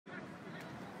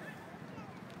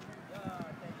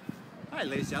Hi,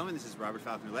 ladies and gentlemen, this is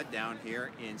Robert-Falcon Ouellette down here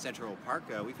in Central Park.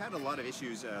 We've had a lot of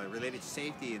issues related to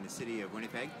safety in the city of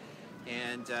Winnipeg,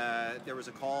 and there was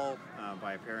a call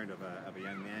by a parent of a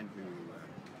young man who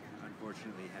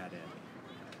unfortunately had a,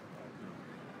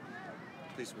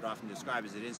 police would often describe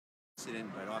as an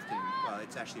incident, but often, well,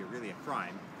 it's actually really a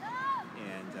crime,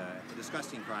 and a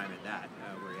disgusting crime at that,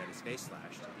 where he had his face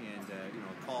slashed, and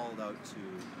called out to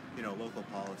local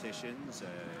politicians,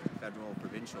 federal,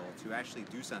 provincial, to actually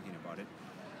do something about it,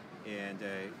 and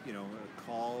a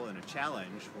call and a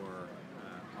challenge for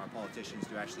our politicians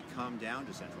to actually come down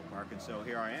to Central Park. And so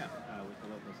here I am with the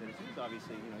local citizens.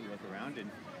 Obviously, you look around and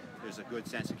there's a good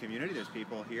sense of community. There's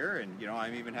people here, and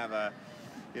I even have a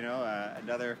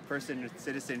another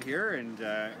citizen here, and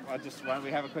why don't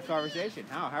we have a quick conversation?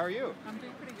 How are you? I'm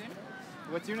doing pretty good.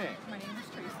 What's your name? My name is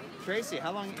Tracy. Tracy,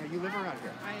 how long you live around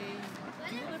here? I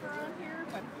do live around here,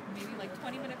 but maybe like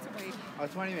 20 minutes away. Oh,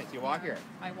 20 minutes. You walk here?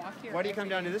 I walk here. Why do you come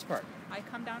down to this park? I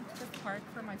come down to this park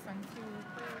for my son to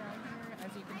play around here.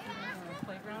 As you can see, there's a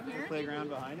playground here. The playground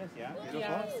behind us, yeah. Beautiful.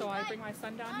 Yeah, so I bring my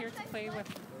son down here to play with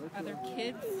other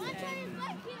kids, and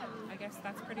I guess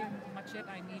that's pretty much it.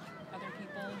 I meet other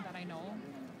people that I know.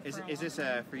 Is this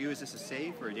for you? Is this a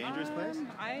safe or a dangerous place?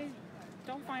 I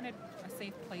don't find it a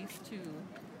safe place to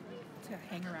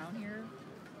hang around here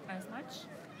as much.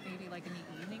 Maybe like in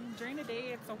the evening. During the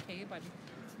day it's okay, but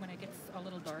when it gets a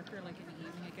little darker, like in the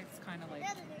evening, it gets kind of like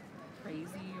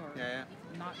crazy or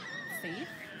not safe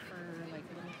for like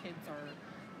little kids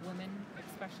or women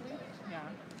especially. Yeah.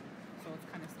 So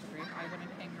it's kind of scary. I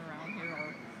wouldn't hang around here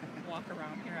or walk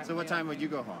around here. So what time would you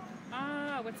go home?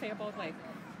 I would say about like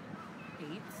 8.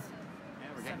 Yeah,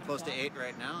 we're getting close to 8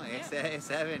 right now.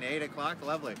 7, 8 o'clock.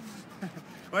 Lovely.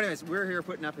 Well, anyways, we're here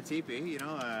putting up a teepee. Maybe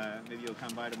you'll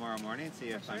come by tomorrow morning and see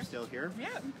if I'm still here. Yeah.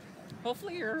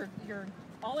 Hopefully you're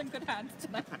all in good hands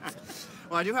tonight.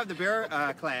 Well, I do have the Bear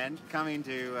Clan coming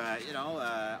to,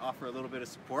 offer a little bit of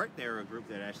support. They're a group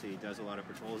that actually does a lot of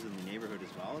patrols in the neighborhood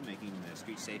as well, making the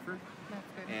streets safer.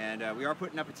 That's good. And we are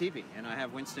putting up a teepee. And I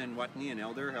have Winston Watney, an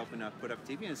elder, helping put up a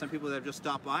teepee. And some people that have just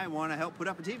stopped by want to help put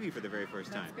up a teepee for the very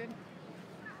first time. That's good.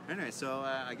 Anyway, so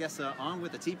I guess on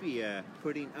with the teepee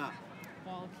putting up.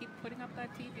 Well, keep putting up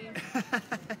that teepee.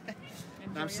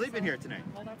 I'm sleeping here tonight.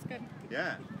 Well, that's good.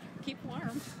 Yeah. Keep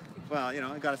warm. Well,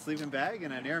 I got a sleeping bag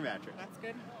and an air mattress. That's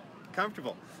good.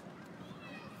 Comfortable.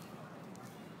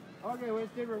 Okay,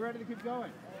 Winston, we're ready to keep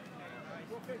going.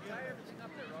 Okay, tie everything up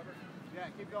there, Robert. Yeah,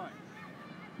 keep going.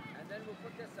 And then we'll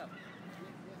put this up.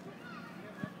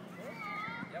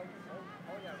 Yeah,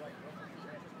 oh yeah, right.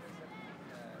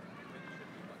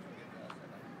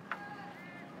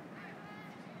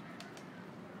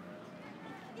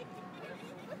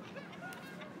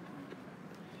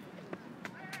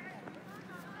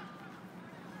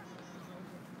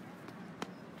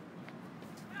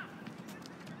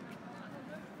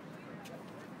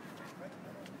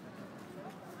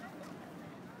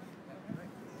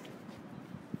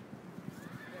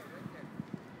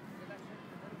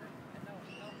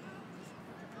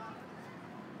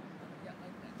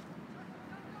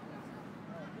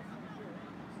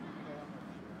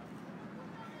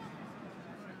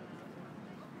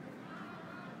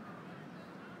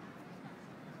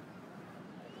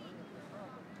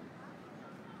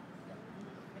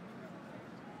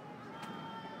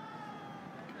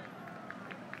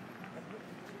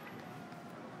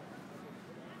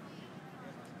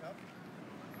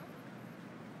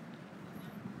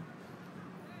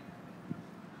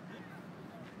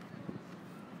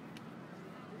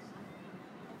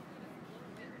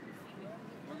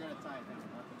 We're going to tie it down,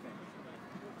 not the fence.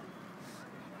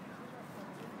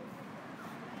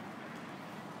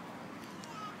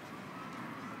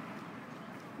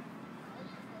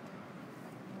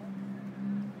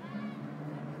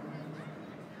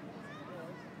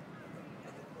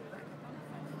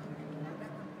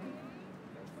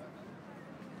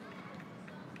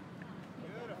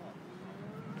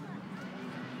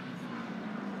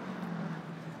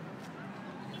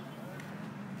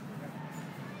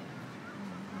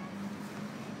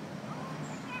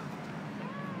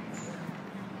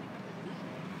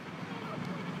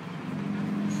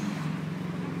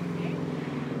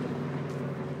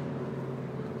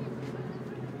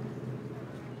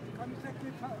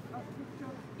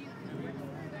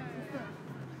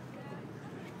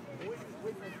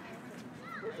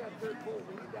 Where's that third pole?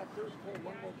 We need that third pole,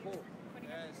 one more pole.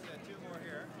 There's 2 more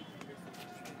here.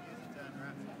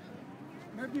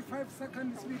 Maybe 5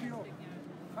 seconds video.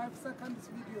 5 seconds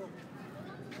video.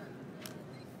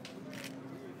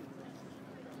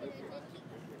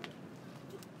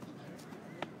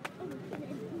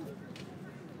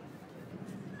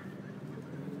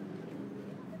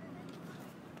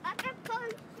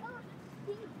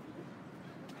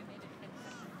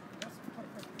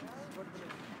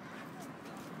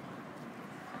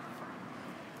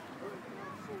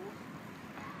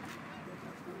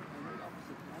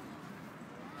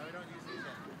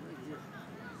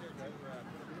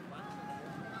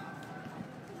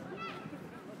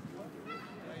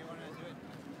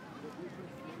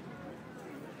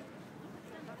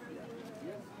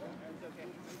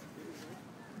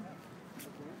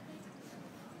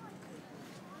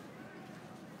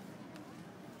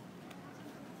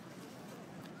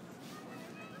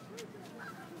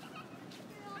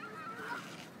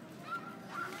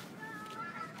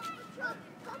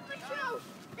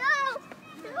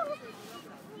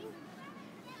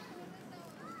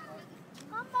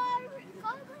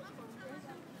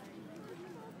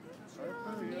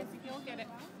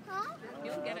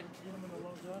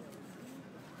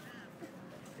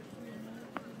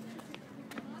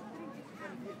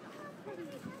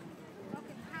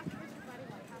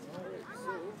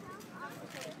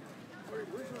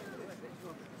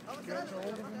 Get hold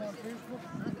of him on Facebook.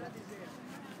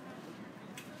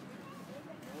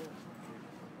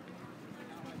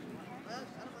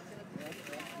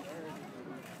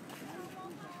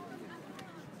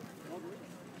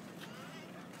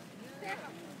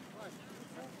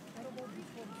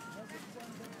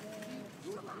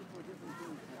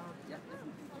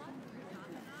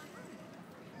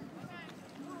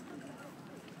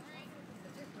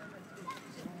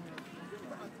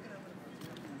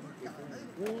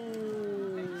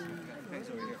 Thanks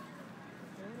over here.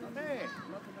 Hey.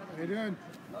 How you doing?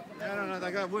 No,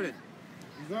 I got wooded.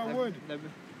 You got wood?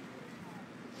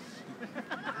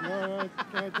 No,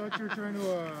 I thought you were trying to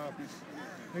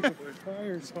make a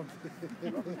fire or something.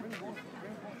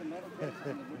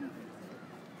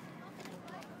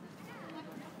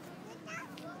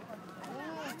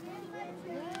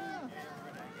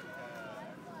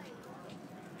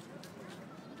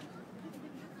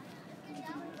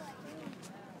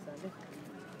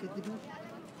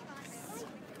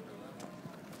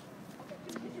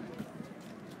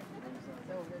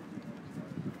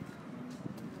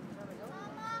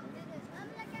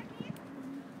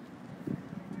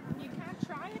 You can't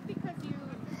try it because you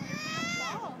can't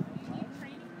fall. You need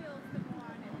training wheels to go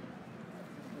on it.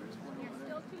 You're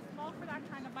still too small for that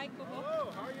kind of bike. Go.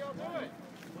 Hello, how are y'all doing?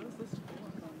 What is this?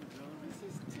 This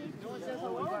is tipi. No one says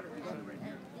hello?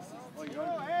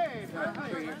 Oh, hey, hi. I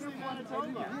didn't want to tell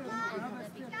you.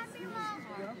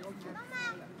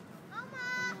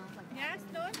 Yes,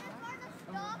 don't.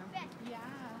 Yeah.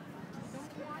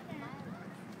 Don't want it.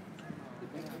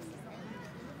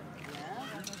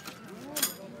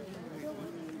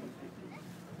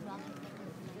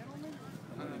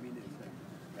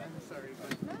 I'm sorry,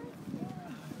 but...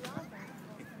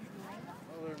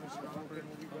 Oh, there, Mr. Robert.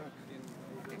 We'll be back in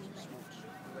get some smokes.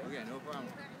 Okay, no problem.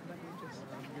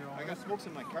 I got smokes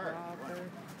in my car. I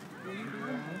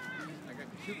got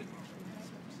Cuban.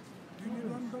 Do you need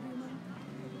one, buddy, man?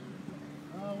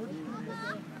 What do you need?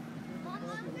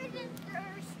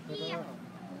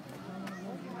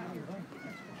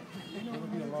 It'll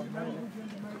be a long night.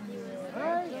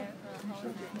 Hey!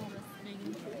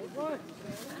 What?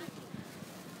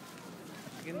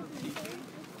 In the tipi.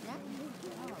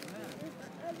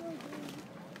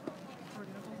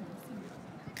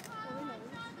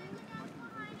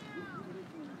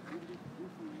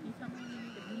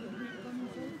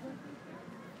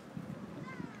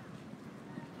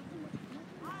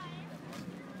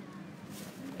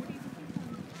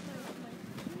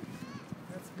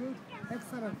 That's good.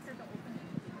 Excellent.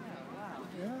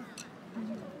 Yeah.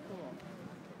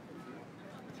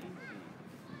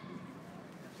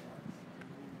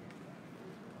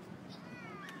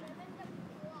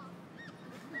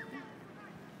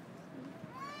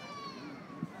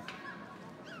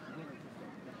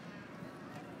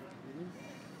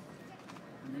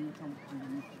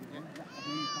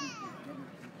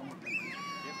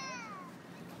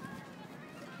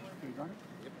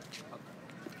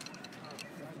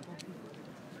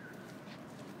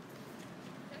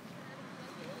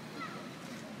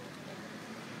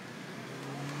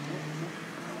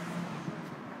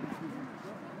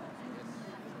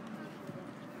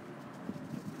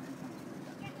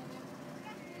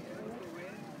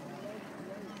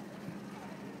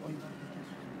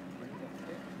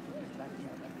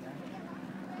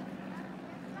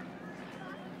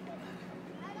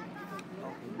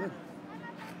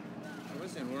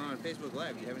 Listen, we're on Facebook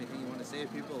Live. Do you have anything you want to say to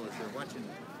people as they're watching?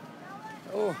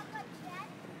 Oh,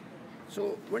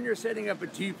 so when you're setting up a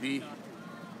teepee,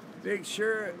 make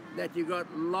sure that you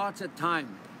got lots of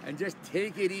time and just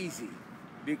take it easy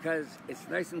because it's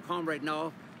nice and calm right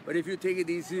now. But if you take it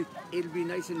easy, it'll be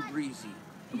nice and breezy.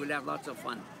 And we'll have lots of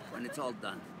fun when it's all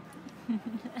done. It's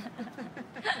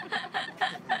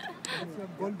a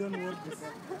golden word. This.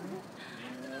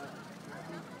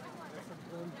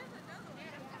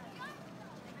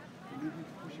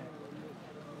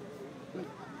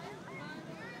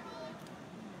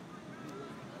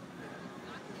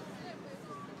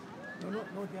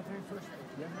 No, the other end first.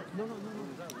 No.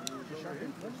 The sharp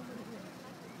end first.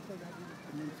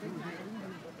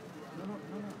 No,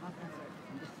 not that side.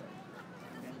 On this side.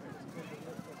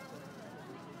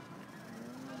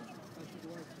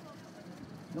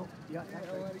 No, yeah, that's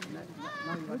right.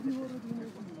 Now you got this one.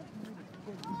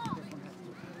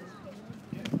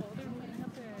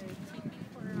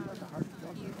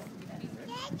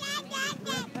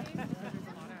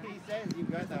 He says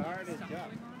you've got the hardest job.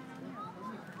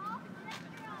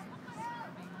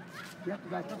 You have to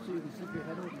back up so you can slip your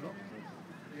head over and look.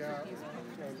 Yeah.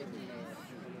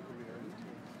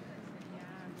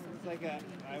 It's like a,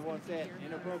 I won't say it,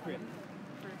 inappropriate.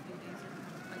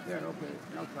 There, okay.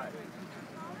 Now try it.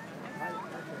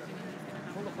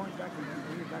 Pull the point back and then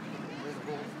bring it back to where the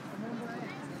hole is.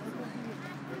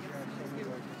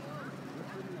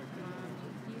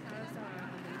 He has a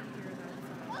lady here that's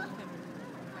with him.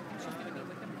 I think she's going to be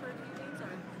with him for a few days, or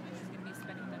she's going to be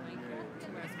spending the night there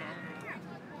too as well.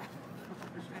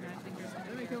 And I think there's going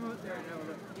to be Come out there and have a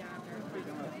look. yeah, they're for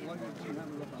them.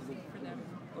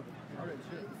 All right,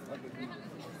 sure.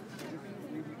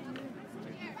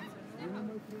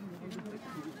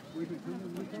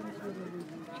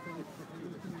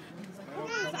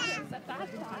 At that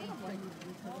time, I'm like,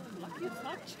 lucky it's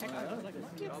not checked. I was like,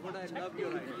 lucky it's not checked. I love your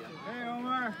idea. Hey,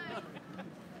 Omar.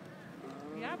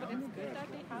 Yeah, but it's good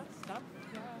that they have stuff.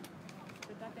 Yeah,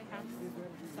 good that they have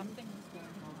some things going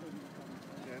on.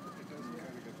 Yeah, it doesn't kind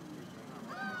of get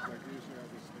like usually I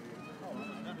just say, it's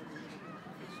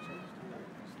changed.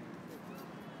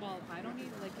 Well, I don't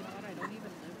even, like, you know what, I don't even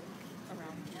live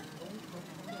around here. I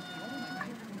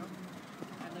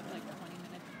live like 20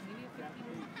 minutes, maybe a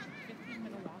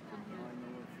 15-minute walk from here. I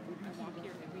walk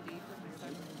here every day for my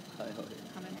son.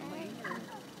 Come and play here.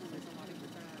 There's a lot of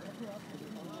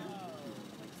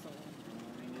like, so,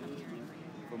 come here and bring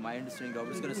him. From my understanding,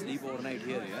 Robert is going to sleep overnight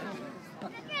here, yeah?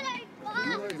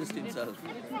 You or just himself?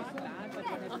 It's not bad, but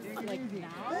when it's like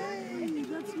now, you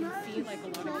see like a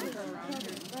lot of people around here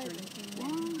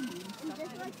drinking and stuff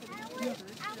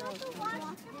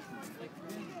like that.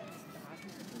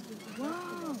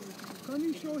 Wow! Can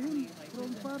you show him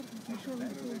from far? You show him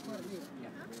from far here.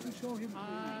 You show him.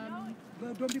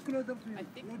 Don't be close up to him. I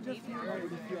think Not maybe just here.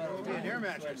 Be an air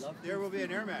mattress. There will be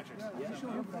an air mattress. You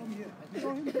show him from here.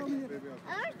 Show him from here.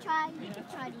 I'll try. You can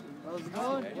try. How's it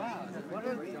going? Wow. What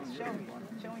are these? Show me.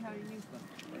 Show me how you use them.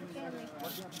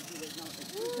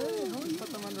 Put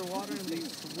them underwater and they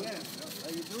swim. How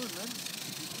you doing, man?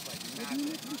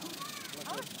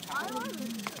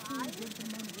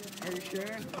 Are you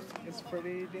sure? It's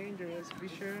pretty dangerous. Be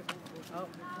sure. Oh.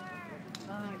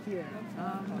 Here.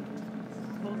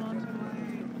 Hold on to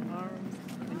my arms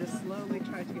and just slowly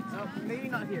try to get. Oh, maybe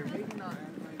not here. Maybe not.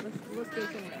 Let's go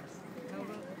somewhere else. How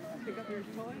about pick up your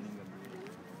toys?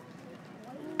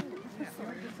 Yeah.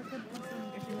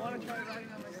 If you want to try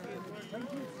riding on my skateboard.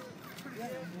 Thank you.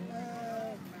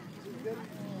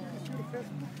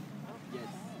 Yes.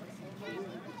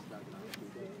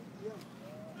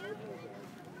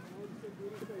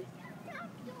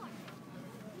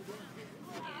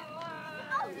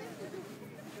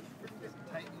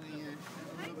 Tightly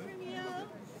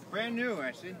brand new,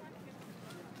 actually.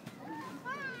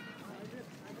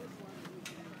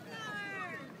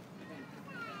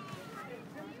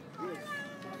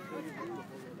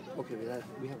 Okay,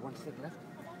 we have one step left,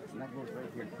 and that goes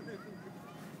right here.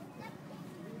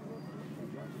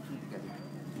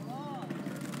 Want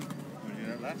to do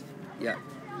that last? Yeah.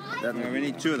 We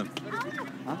need two of them.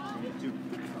 Huh? Two.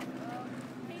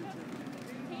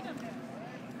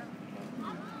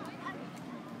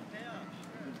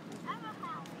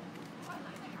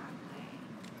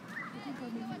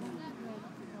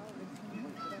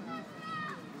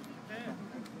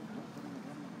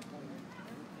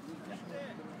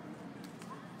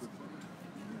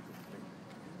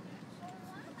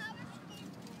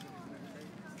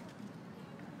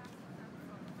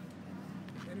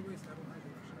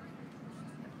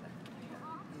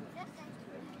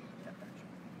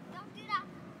 Don't do that.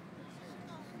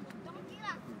 Don't do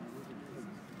that.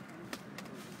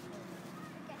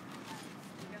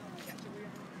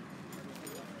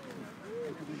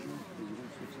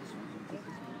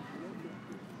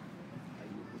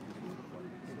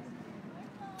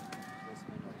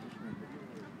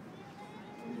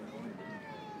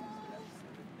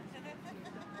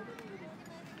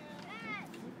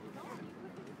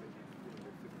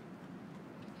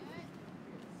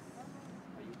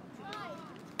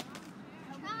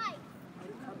 Try.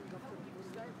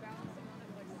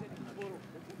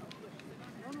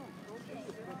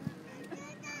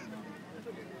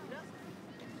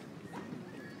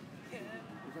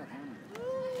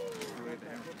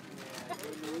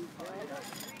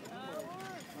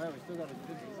 Alright, we still got to do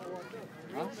this.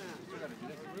 Huh?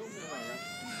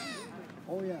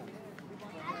 Oh, yeah.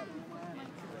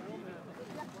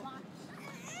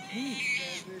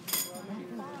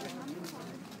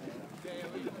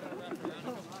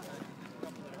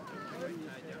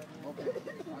 Okay.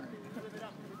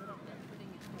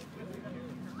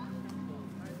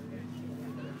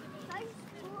 All right.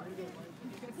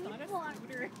 It's not a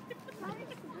scooter.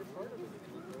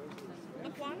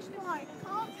 Look, watch this.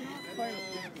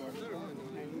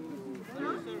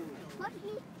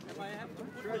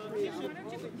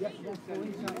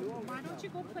 Why don't you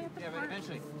go play at the Yeah, but park?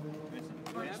 eventually.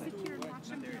 Or sit here and watch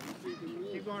them.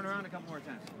 Keep going around a couple more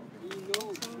times.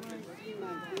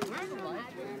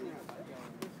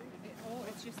 Oh,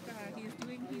 it's just he's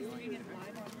doing it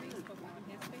live on Facebook, on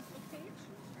his Facebook page.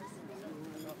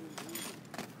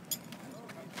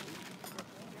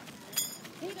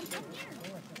 Hayden, come here.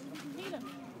 Hayden.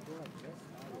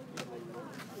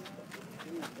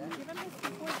 Give him his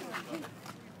support. Hey.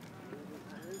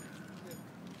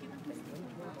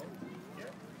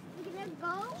 You gonna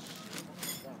go?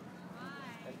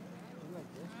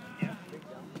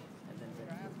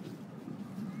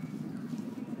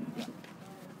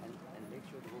 And make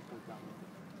sure the rope goes down.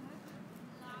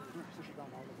 Push it down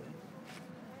all the way.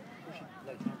 Push it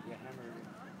like hammer it.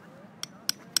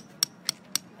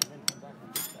 And then come back on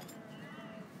this side.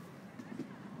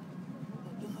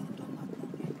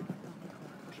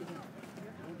 Push it in.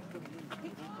 Don't put it in.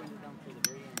 Don't bring it down to the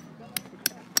very end.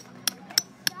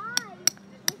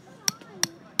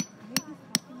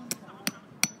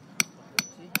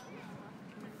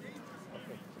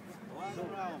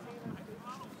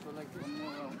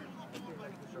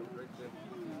 So like this,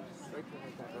 right there,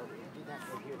 like that, do that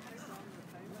right here.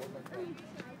 Hold like that.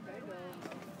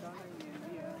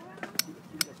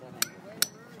 Keep it at that angle.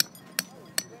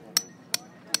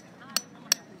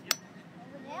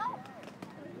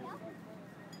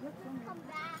 Come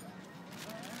back.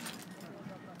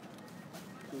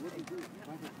 So what do you do?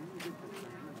 Why do you do this?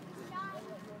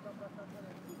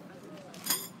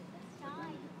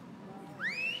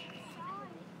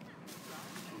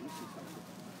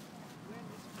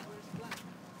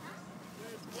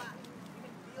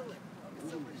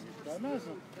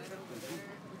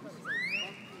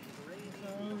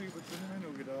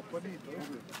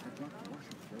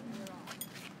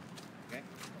 Okay.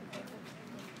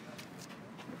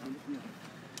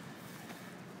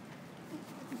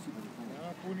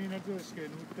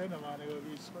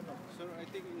 Sir, I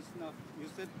think it's enough. You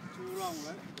said too long,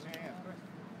 right? Yeah.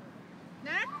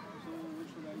 Next. So what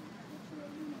should I do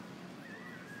now?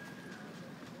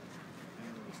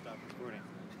 We'll stop recording.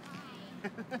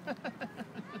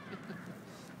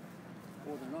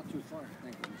 Oh, they're not too far.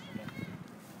 Thank you.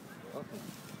 Okay.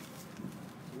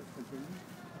 Let's continue.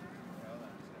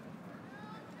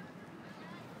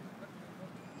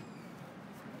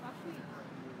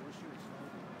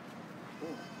 Oh,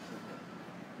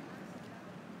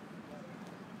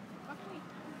 okay.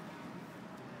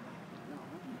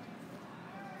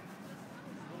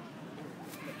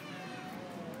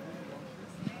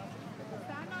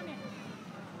 Stand on it.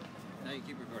 Now you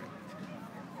keep recording.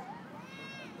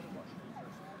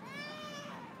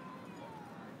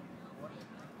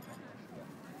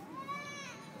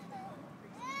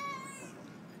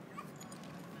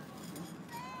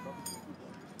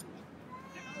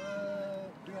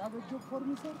 Do you have a joke for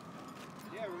me, sir?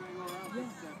 Yeah, we're going to go around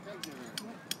with that peg there.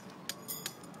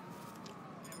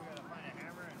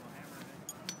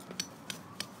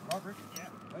 Robert? Yeah.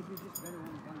 Might be just better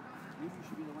when done. You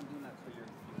should be the one doing that, so you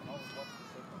can always watch the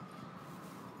circle.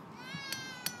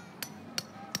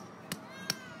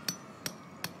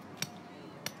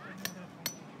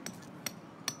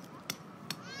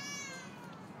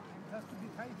 It has to be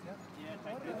tight, yeah? Yeah,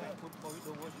 I think I put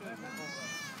the washer.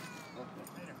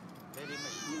 Very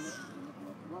much.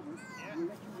 Robert, we'll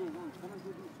let you go around. Come and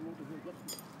do this from over here.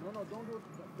 No,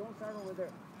 don't start over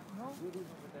there. No? Do this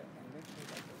over there and make sure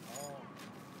that they're all...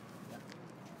 Yeah.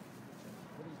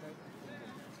 What is that?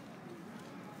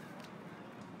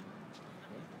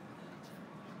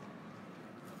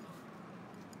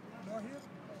 More here?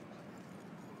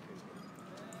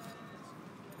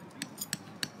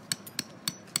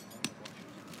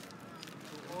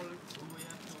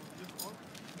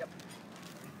 Yep.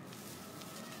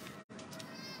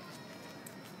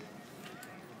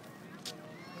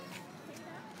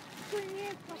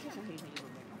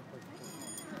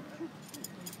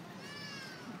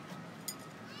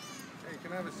 Hey, can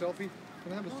I have a selfie?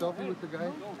 Can I have a selfie with the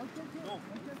guy? No.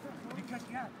 Because,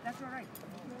 yeah, that's all right.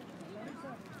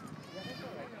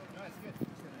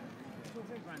 It's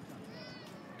okay, grandson.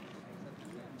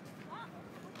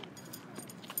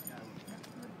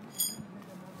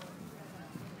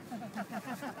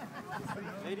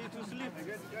 Ready to sleep. I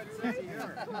got selfie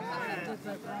here.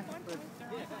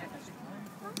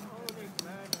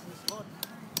 Man, it's hot.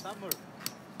 Summer.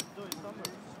 So it's summer.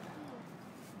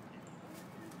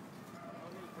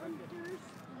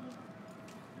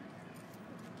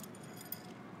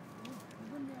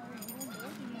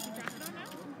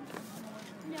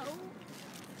 No.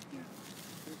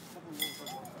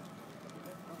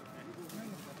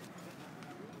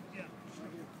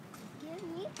 Give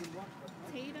me.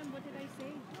 Tatum, what did I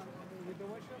say?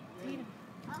 Tatum.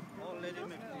 Oh, let him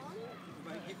make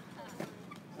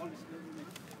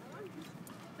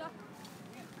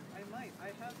I might. I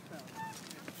have some.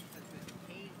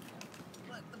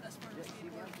 But the best part is the chair.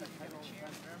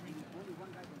 Only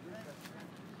one guy can do that.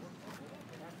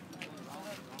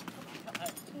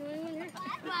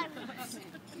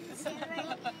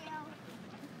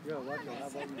 Yeah, what you'll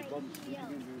have all these bumps. You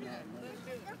can do that.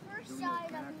 The first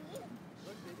side of me.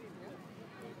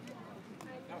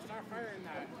 Now start firing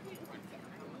that.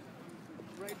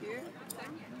 Right here?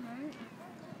 Alright.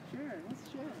 Sure, let's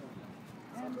share.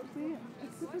 And see,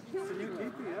 it's super cute. It's a new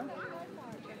tipi, yeah?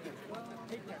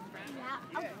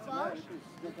 Yeah, a boat.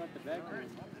 Still got the back room.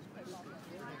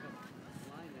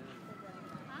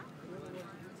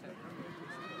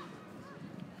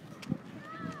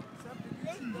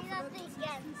 Let's do nothing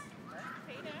again.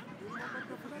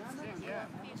 Yeah.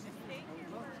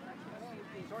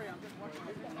 Sorry, I'm just watching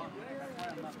this one. That's why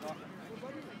I'm not talking.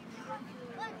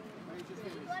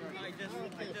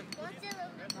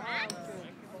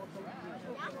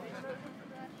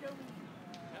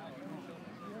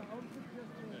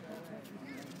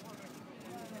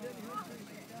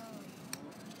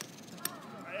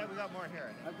 Yeah, we got more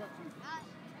here. I've got some.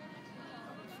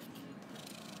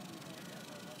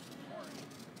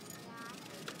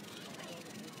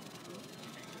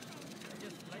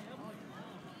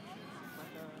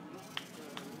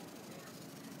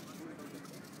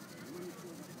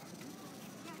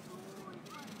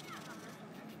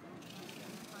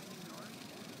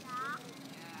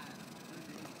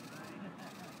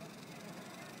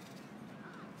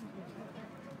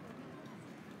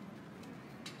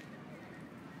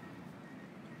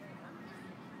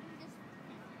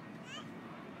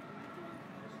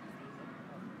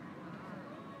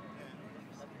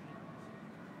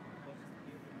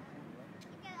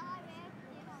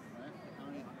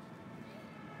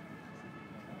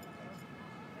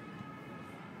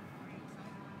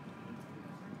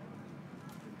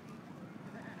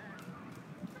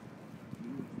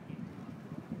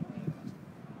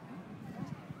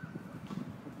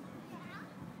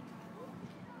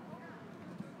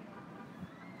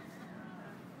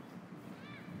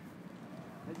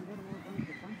 Have you ever all done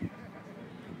the fun?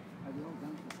 Have you all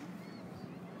done the fun?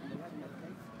 And they had that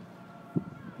cake?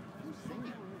 You sing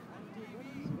it.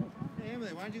 Hey,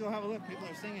 Emily, why don't you go have a look? People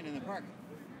are singing in the park.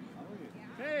 How are you?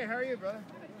 Hey, how are you, brother?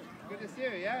 Good to see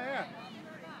you. Yeah.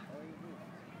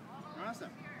 Awesome.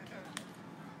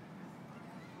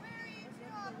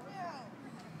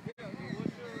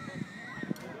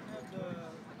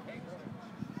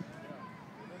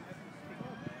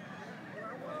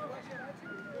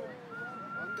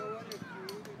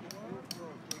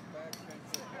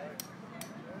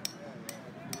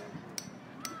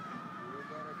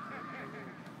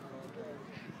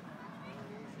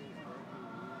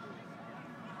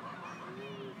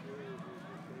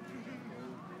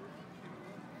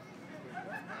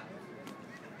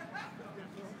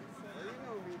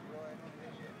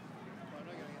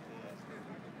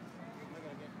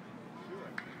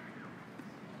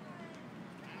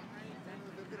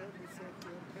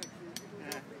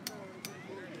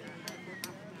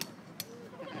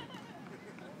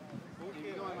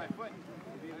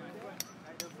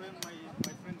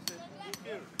 My friend said, look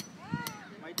here,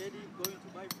 my daddy is going to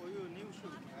buy for you a new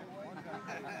shoe.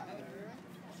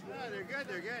 Oh, they're good.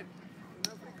 In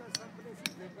Africa, some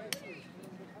places they buy shoes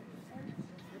from the countryside.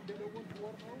 If they don't want to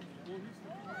work out, we know.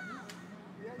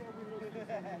 They are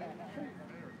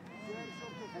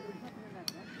sort of,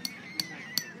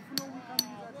 if no, we can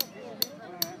use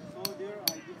that. So there, I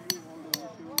give you all the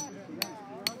shoes.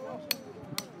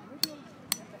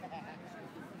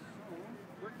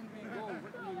 Where can we go?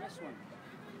 Where can we miss one?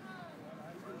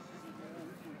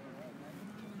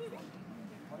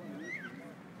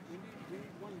 We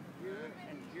need one here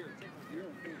and here. Take one here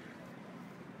and here.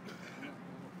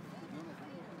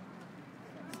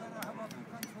 Sarah, how about we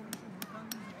can solution? We can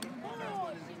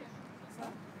use any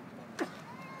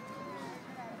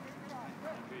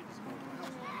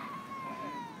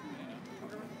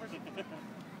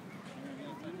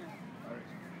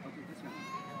Okay, this one.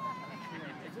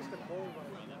 It's just a cold one.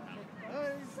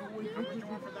 How much you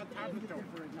want for that tablet though?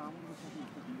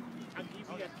 I'll give you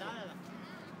a dollar.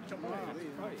 Tomorrow.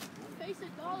 Face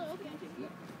 $1, okay.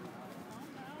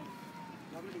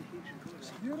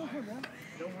 beautiful, yeah?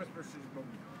 Don't whisper, she's boom.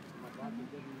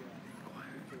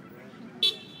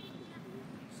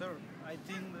 Sir, I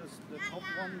think the top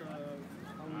one,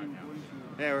 I'm going to...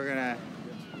 Yeah, we're gonna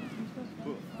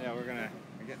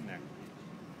we're getting there.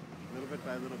 Little bit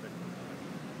by little bit.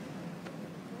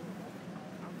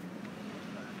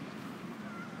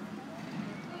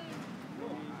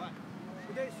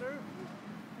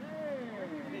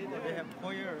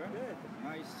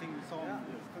 sing the song. Yeah,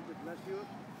 God bless you.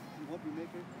 We hope you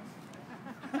make it.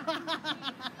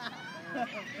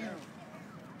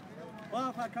 Well,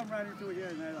 if I come right into here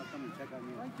and then I'll come and check on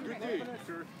you.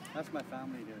 Sure. That's my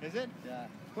family here. Is it? Yeah.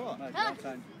 Cool. My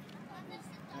grandson.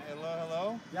 Hello,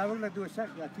 hello. Yeah, we're gonna do a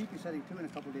tipi setting too in a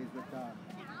couple of days with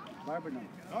Barbara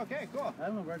now. Okay, cool. I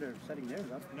don't know where they're setting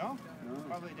theirs up. No? No.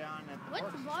 Probably down at the What's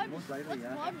forest. Barb's? Most likely, What's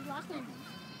yeah. Barb's last name?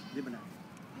 Lebanon.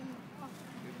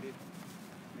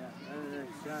 Yeah,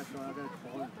 yeah, so I gotta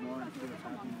call it tomorrow and see what's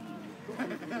happening.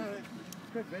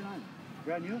 It's good, right on.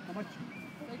 Brand new? How much?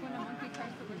 Like when a monkey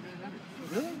tries to look at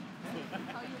Really?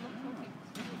 how you look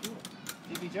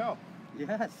okay. TB Joe.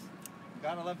 Yes.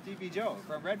 Gotta love TB Joe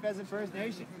from Red Pheasant First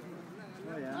Nation.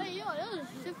 Oh, yeah. Oh, yeah, that was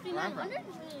 5,900?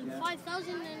 Yeah.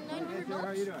 5,900 How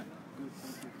are you doing?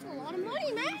 That's a lot of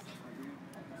money, man.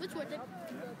 It's worth it.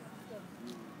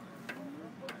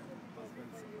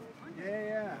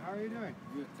 Yeah. How are you doing?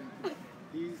 Good, thank you.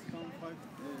 He's come 5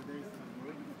 days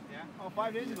ago. Yeah. Oh,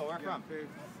 5 days ago. Where from?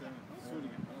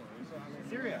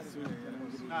 Syria. Syria.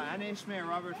 أنا اسمي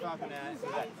Robert-Falcon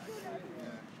Ouellette.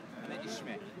 أنا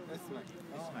اسمي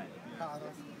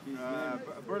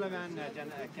برلمان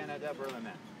كندا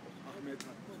برلمان.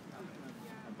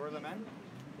 برلمان.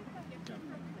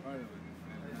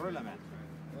 برلمان.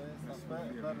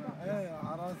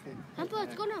 عراسي. Papa,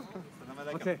 let's go now. السلام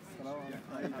عليكم. Okay.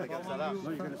 عليكم السلام. No,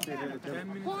 you're gonna stay here with them.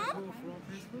 What?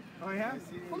 Oh yeah?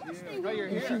 Come on, stay Oh, you're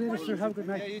here. here. See you later, sir. Have a good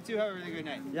Yeah, night. you too. Have a really good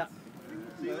night. Yeah.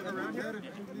 See you around here?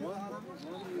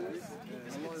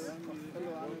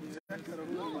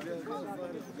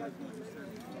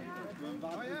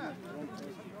 Oh yeah.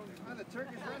 Oh, the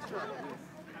Turkish restaurant.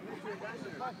 I met your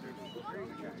ambassador. Very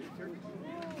good guy. Turkish.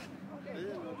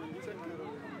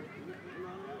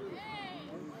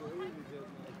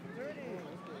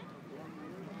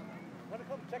 Want to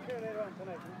come check here later on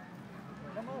tonight?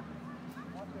 Come on.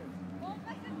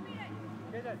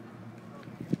 Okay then.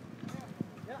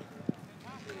 Yeah.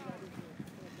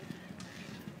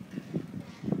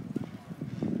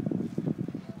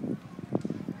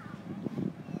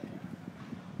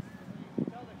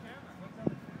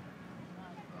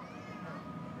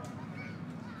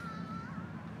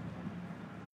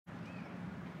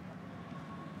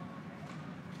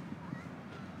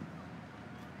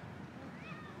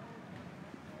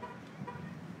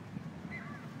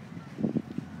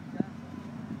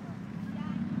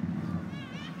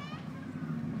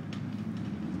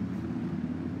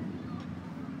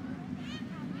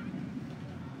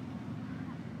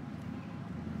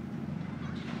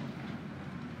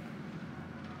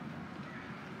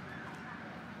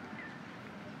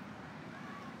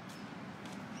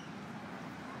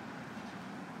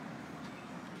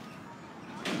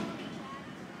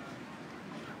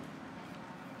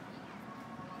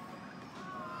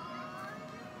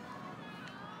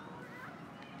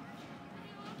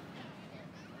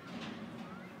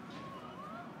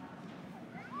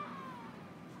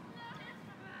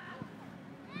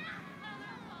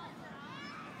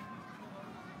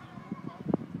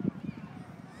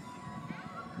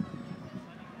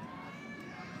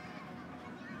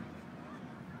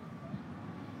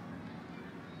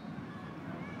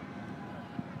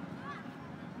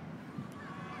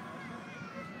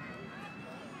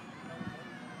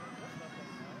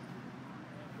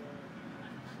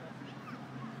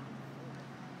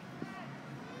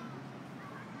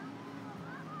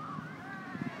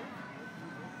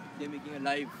 They're making a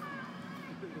live.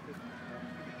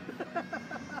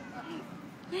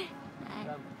 You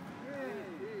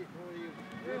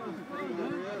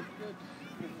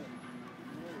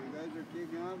guys are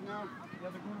taking off now? Yeah,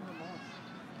 they're going to the mosque.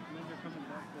 And then they're coming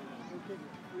back. Okay.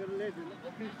 A little later.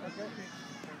 Okay.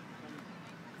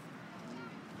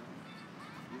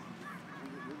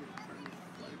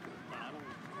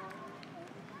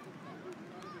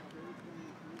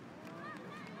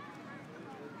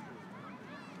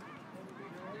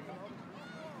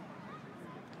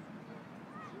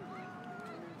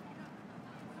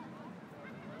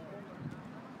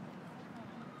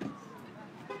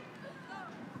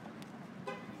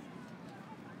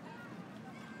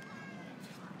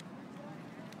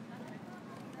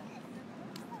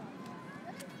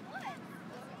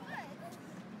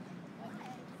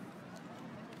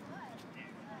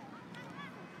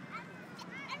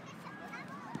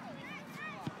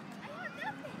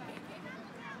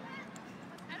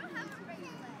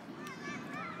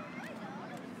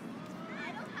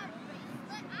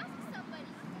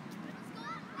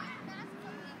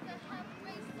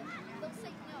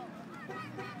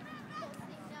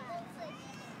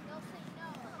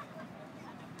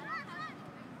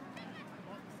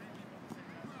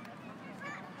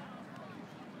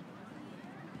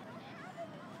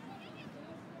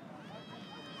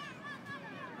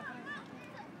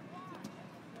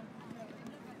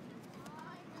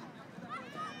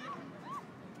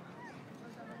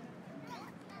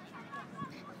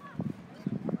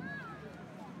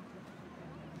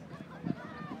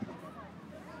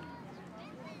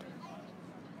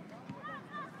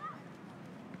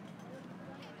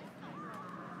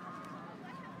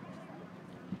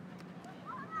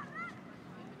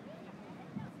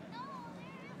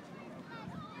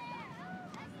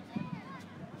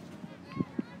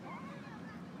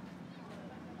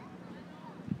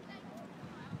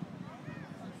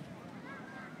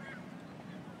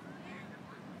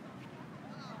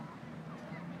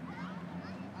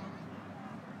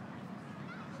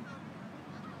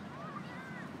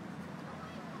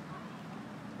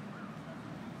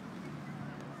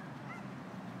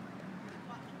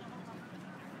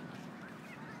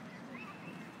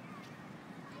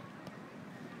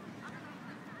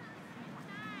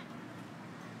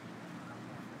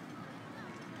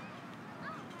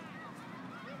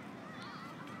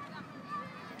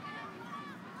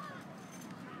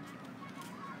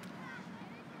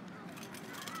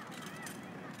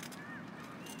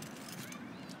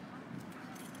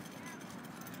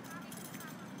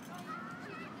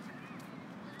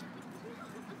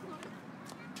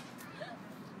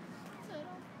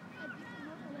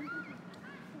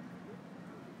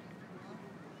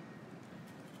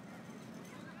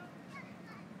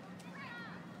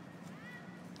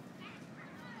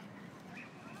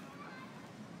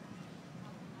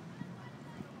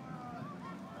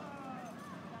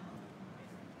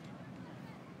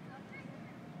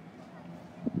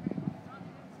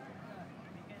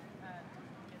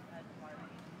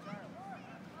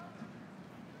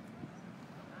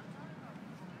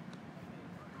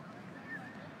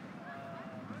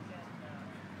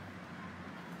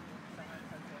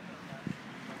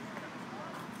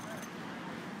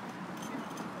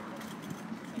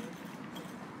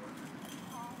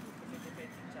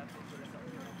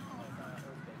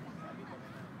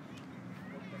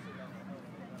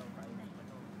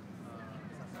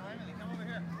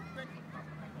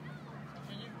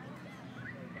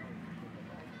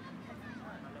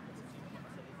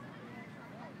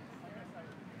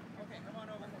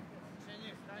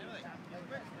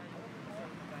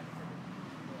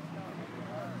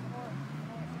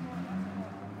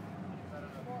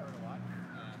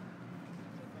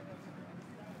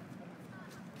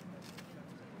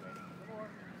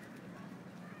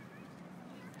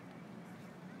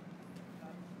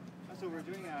 So we're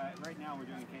doing right now we're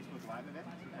doing a Facebook Live event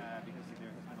because there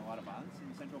has been a lot of violence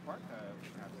in Central Park.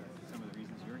 Perhaps that's some of the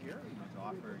reasons you're here, to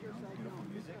offer beautiful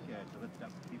music to lift up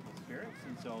people's spirits.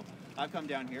 And so I've come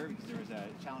down here because there was a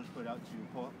challenge put out to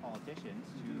politicians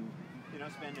to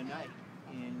spend a night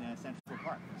in Central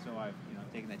Park. So I've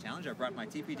taken that challenge. I brought my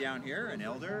tipi down here, an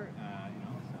elder,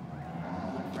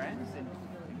 some good friends, and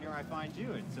here I find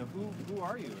you. And so who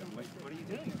are you? And what are you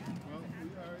doing? Well, we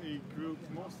are a group,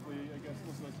 mostly, I guess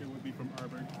most of us here would be from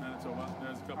Arbor, Manitoba.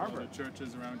 There's a couple other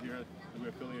churches around here that we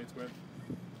affiliate with.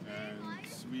 And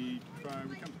we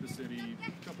come to the city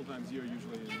a couple times a year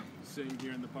usually and sing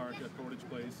here in the park at Portage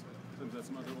Place, sometimes at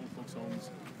some other old folks'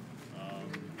 homes.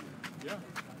 Yeah.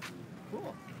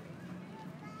 Cool.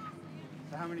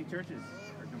 So how many churches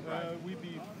are comprised?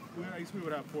 I guess we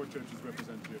would have 4 churches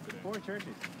represented here today. 4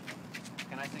 churches.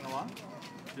 Can I sing along?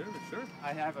 Yeah, sure.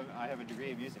 I have a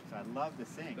degree of music, so I'd love to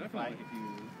sing. Definitely.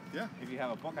 If you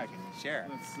have a book I can share.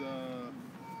 That's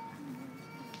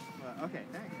okay,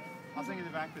 thanks. I'll sing in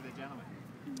the back for the gentleman.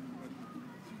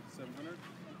 700.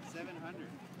 700.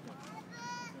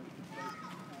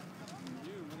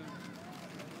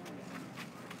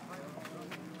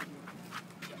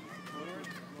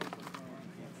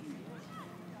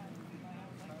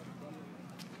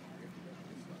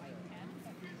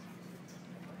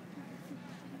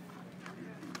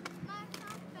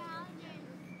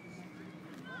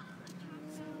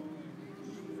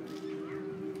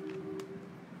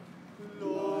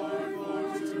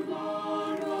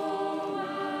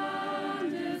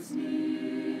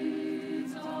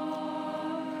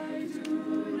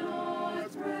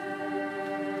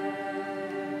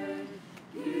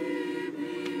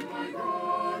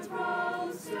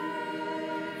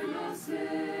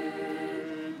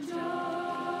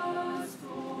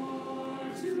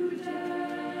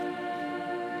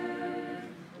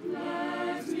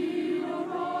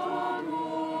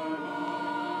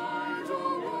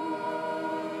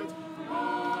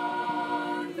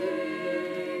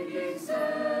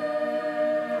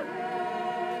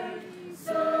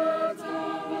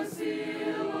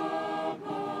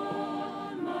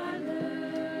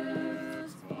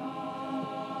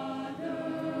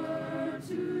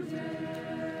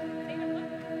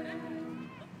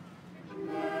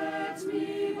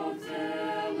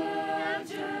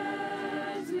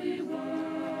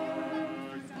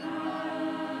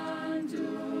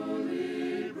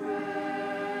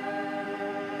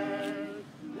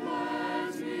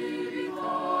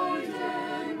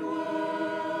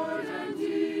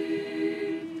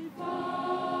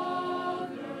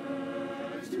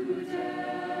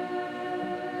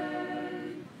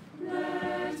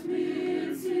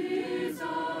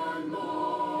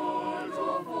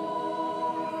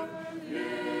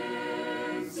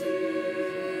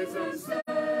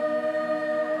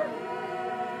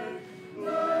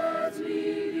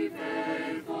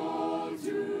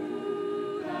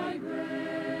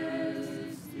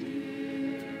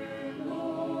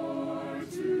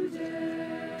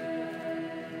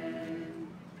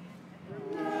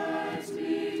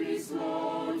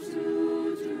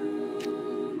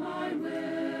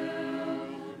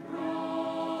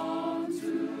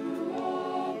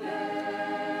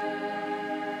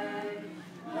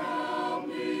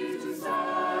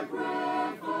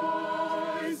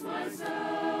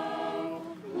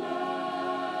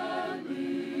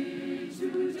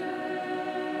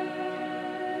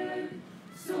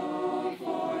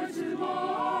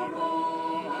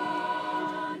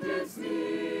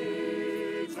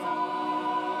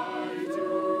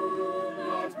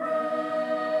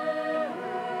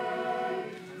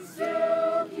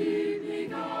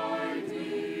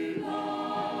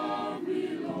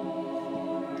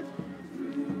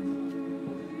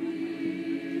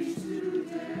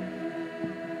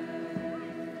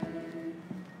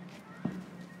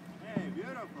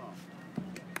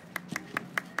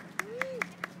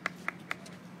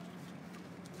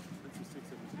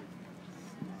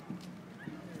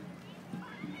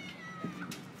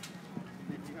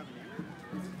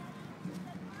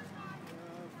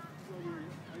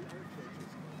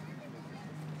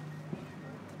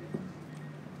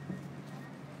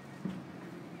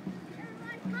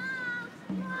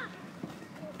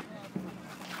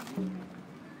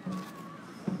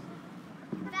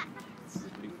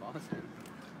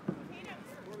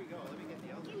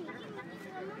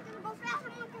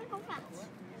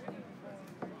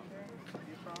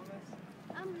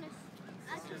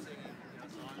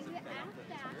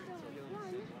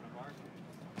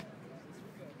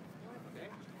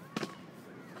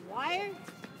 Wire?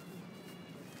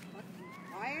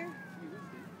 Wire? You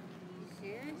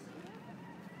serious?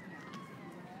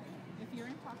 If you're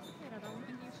intoxicated. I don't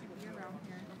think you should be around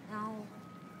here. No.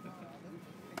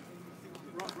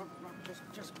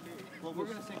 Well, we're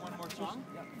gonna sing one more song.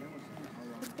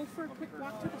 Let's go for a quick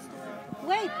walk to the store.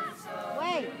 Wait.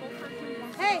 Wait. Go for a quick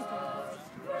walk to Hey. the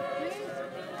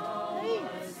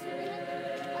store.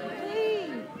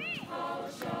 Please. How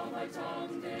shall my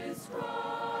tongue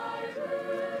describe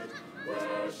it?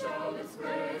 Where shall its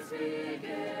praise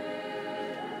begin?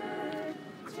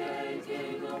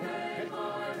 Taking away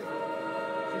my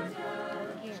burden,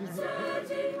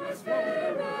 setting my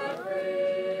spirit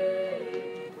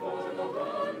free. For the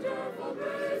wonderful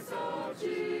grace of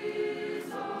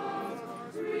Jesus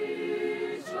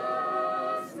reaches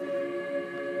me.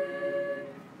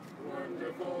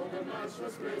 Wonderful the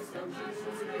matchless grace of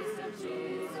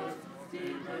Jesus,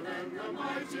 deeper than the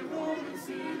mighty rolling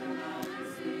sea, the mountain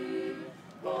sea.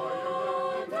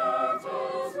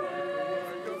 Wonderful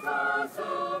grace, the thoughts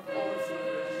of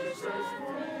Jesus,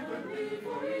 for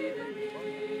even me,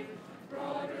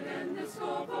 broader than the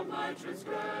scope of my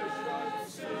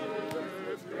transgression,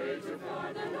 greater far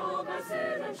than all my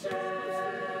sin and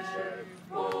shame.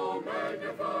 Oh,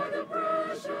 magnify the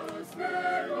precious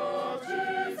name of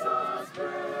Jesus,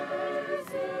 praise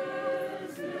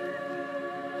His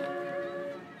name.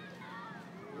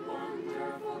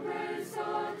 Wonderful grace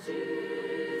of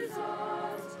Jesus,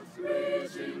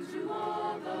 reaching to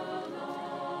all the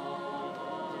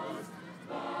lost.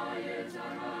 By it I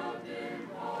have been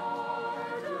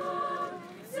pardoned,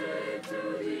 saved to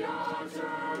the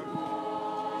uttermost.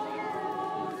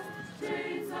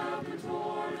 Chains have been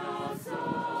torn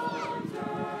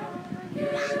asunder,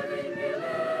 giving me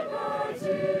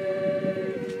liberty.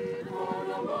 For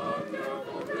the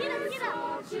wonderful grace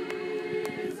of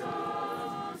Jesus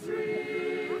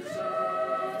reaches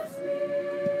me.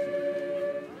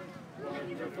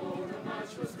 Wonderful the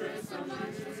matchless grace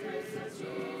of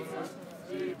Jesus,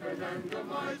 deeper than the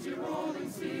mighty rolling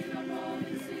sea, the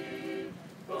rolling sea.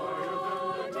 For the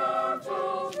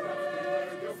wonderful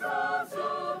grace, the thoughts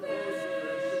of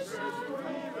nations, for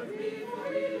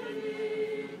even me,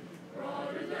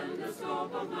 broader than the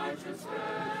scope of my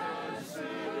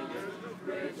transgression,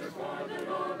 greater far than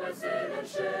all my sin and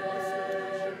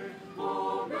shame.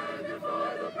 Oh,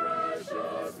 magnify the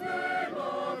precious name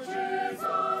of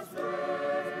Jesus,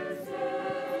 praise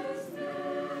His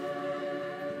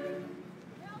name.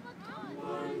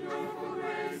 Wonderful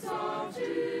grace of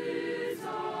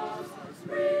Jesus,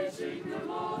 reaching the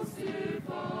most defied.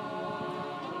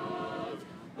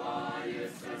 By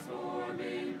His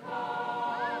transforming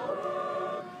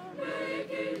power,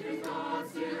 making His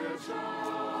God's dear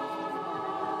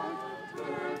child,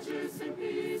 purchasing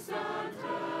peace and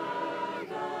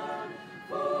heaven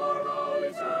for all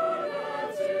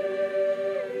eternity.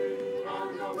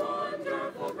 And the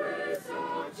wonderful grace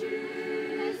of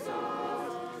Jesus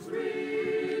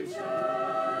reaches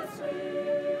me.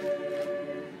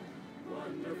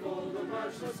 Wonderful the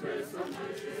matchless grace of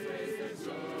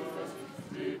Jesus,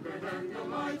 deeper than the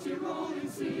mighty rolling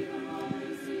sea, the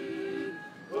rolling sea.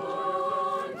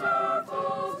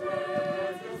 Wonderful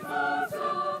grace, the thoughts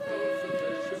of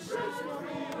nations,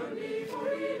 for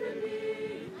even me,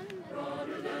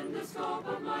 broader than the scope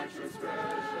of my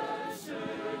transgression,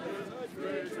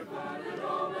 greater far than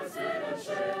all my sin and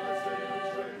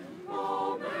shame.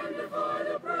 Oh, magnify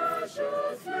the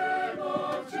precious name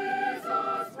of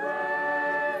Jesus,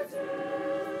 praise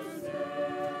His name.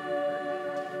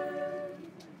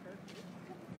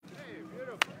 Hey,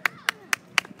 beautiful.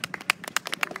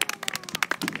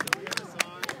 So we have a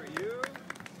song for you,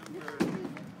 some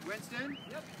for Winston.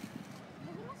 Yep.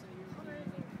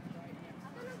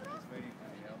 Just waiting for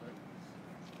the elder.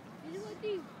 You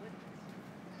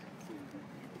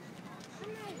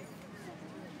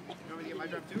want me to get my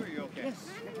drum too, or are you okay? Yes.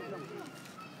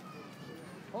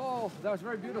 Oh, that was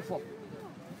very beautiful.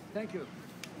 Thank you.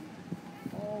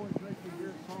 Oh, it's great to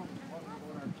hear songs about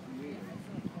our Creator.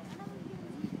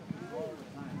 All the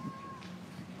time.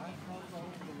 I've talked all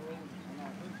over the world, and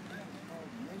I've heard people call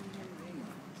many, many names,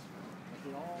 but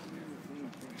they all mean the same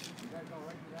thing. You guys all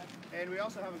right with that? And we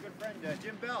also have a good friend,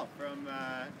 Jim Bell from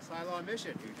Siloam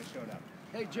Mission, who just showed up.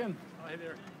 Hey, Jim. Hi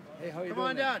there. Hey, how you Come doing?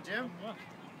 on down, Jim.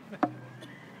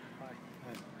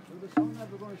 So the song that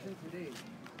we're going to sing today,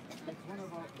 it's one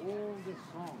of our oldest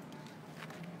songs.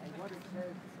 And what it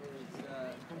says is,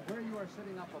 from where you are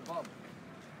sitting up above,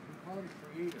 we call him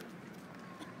Creator.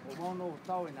 We call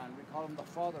him the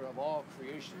Father of all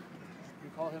creation. We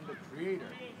call him the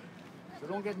Creator. So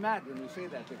don't get mad when we say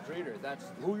that, the Creator. That's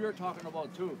who you're talking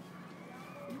about too.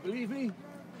 You believe me?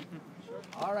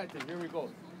 All right, then here we go.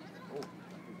 Oh.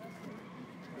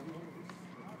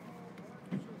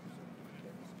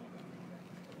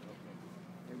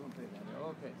 They're going to play that.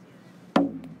 Okay.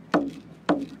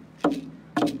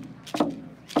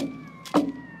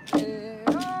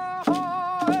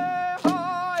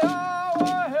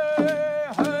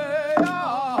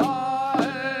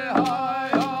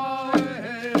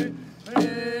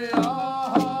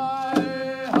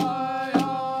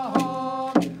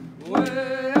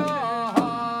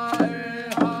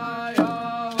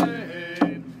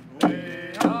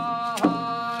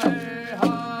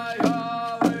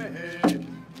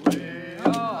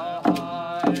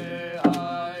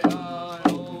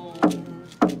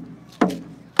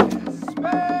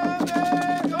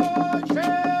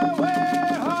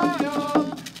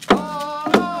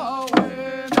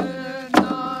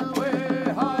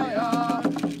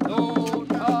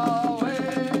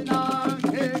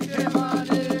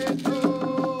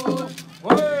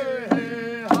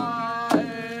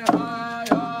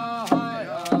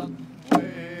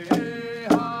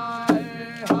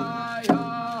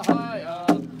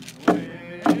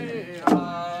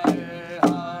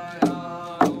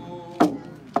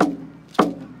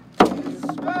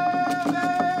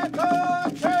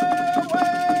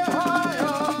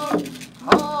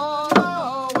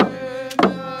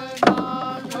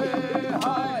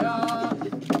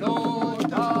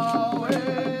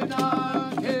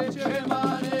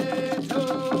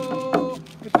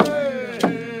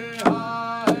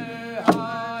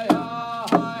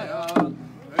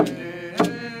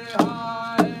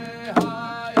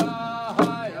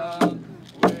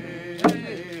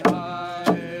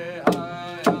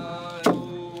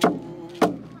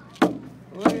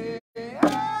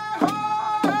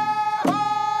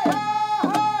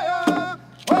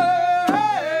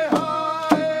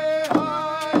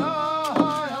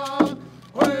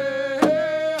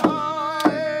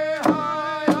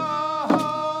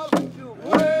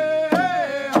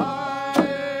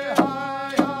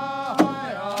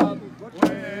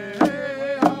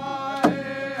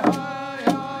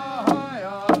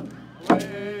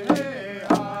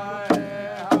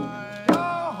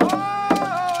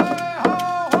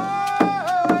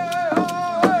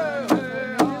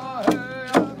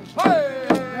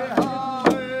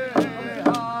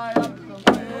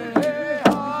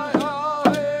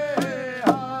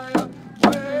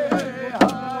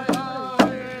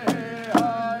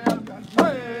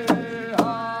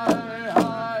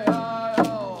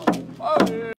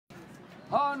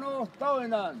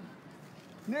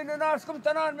 Ninanaskum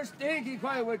tanan mistake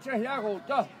koi which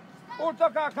yagota.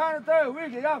 Otaka kanata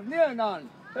wigi yak nianan.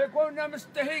 E kona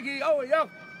mistake oh yak.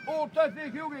 Ota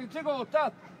figugi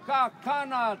tigota. Ka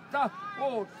kanata.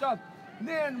 Ota.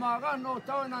 Nen magano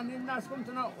tauna ninaskum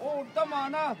tanan. Ota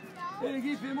mana.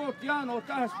 Egi pimotiano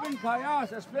ta spin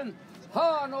kayas spin.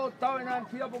 Ha no tauna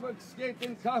kiabog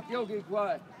skating kak yogi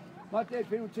kwai. Mate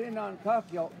piutinan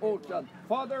kak yo ota.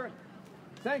 Father,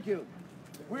 thank you.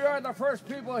 We are the first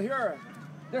people here.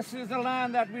 This is the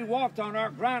land that we walked on, our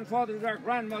grandfathers, our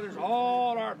grandmothers,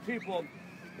 all our people.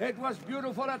 It was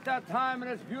beautiful at that time,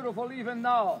 and it's beautiful even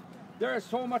now. There is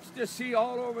so much to see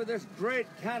all over this great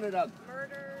Canada.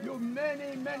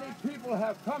 Many, many people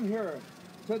have come here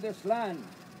to this land.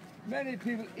 Many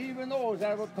people, even those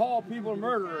that would call people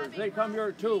murderers, they come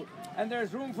here too. And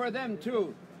there's room for them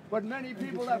too. But many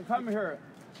people have come here,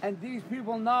 and these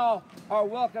people now are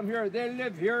welcome here. They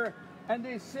live here, and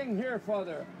they sing here,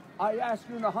 Father. I ask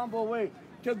you in a humble way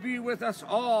to be with us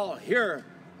all here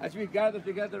as we gather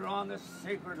together on this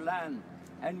sacred land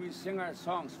and we sing our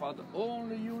songs, Father.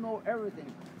 Only you know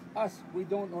everything. Us, we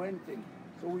don't know anything.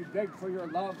 So we beg for your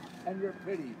love and your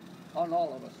pity on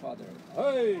all of us, Father.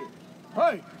 Hey!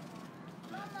 Hey!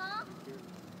 Mama,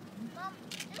 Mom,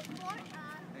 this board,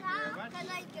 can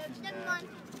I give them one?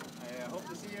 I hope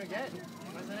to see you again.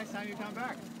 When's the next time you come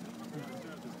back?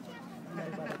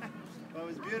 Well, it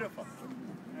was beautiful.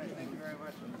 All right, thank you very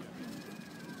much.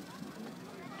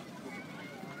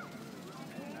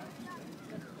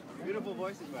 Beautiful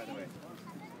voices, by the way.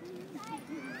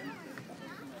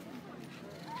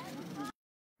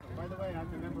 By the way,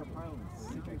 I'm a member of Parliament. So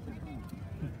if you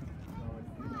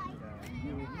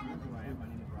know who I am, my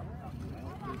name is Robert-Falcon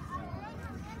Ouellette.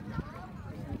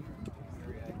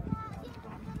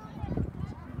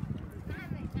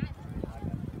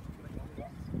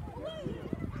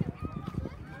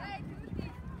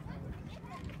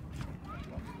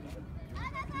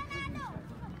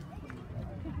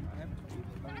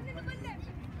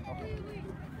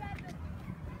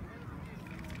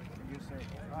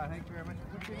 Thank you very much.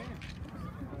 What's your name?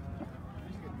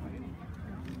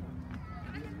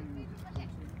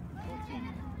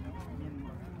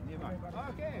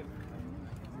 Okay.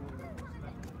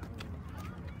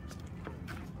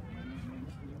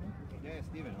 Yeah,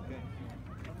 Stephen, okay.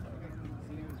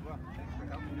 See you as well. Thanks for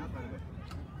helping me out, by the way.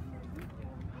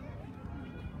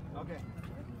 Okay.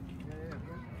 Yeah.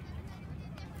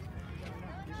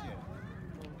 Appreciate it.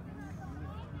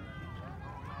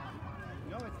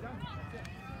 No, it's done. That's it.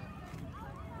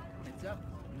 It's up.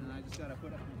 And then I just gotta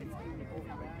put up the bag and go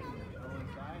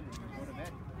inside and go to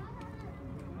bed.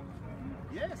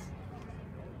 Yes.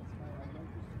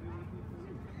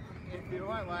 If you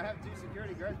want, well, I have 2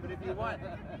 security guards, but if you want,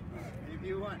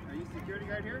 are you security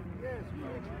guard here? Yes.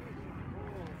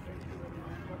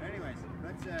 Anyways,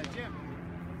 let's Jim,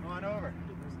 come on over.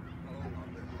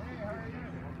 Hey, how are you?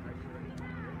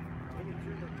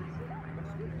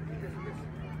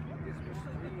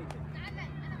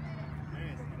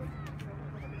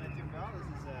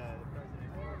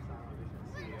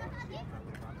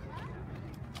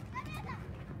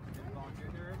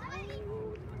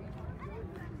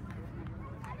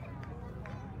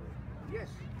 Yes.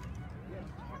 Yes.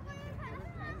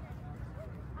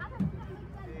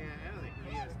 Yeah, I don't think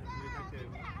we like to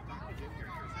talk to Jim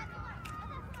here for a second.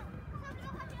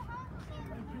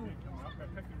 I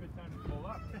picked a good time to pull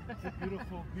up. It's a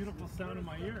beautiful, beautiful sound in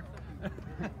my ear.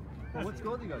 Well, what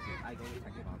school do you go to? I go to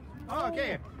Technical. Oh,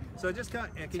 okay. So just can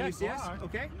you see us?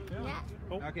 Okay. Yeah.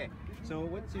 Oh. Okay. So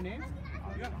what's your name?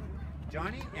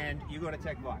 Johnny, and you go to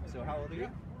Tech Block. So how old are you?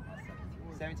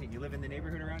 17. You live in the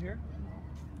neighborhood around here?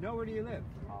 No, where do you live?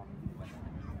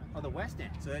 Oh, the West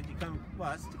End. So that you come,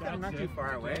 well, it's kind of not too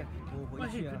far away. Well,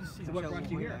 hey, good to see you. So what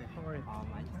brought you here? How are you?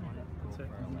 I just wanted to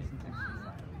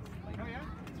Oh, yeah?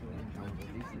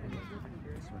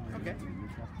 Okay.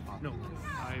 No,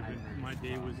 my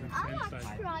day was intense.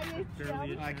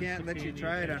 I can't let you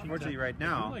try it, unfortunately, right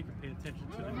now. I like to pay attention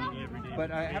to the media every day. But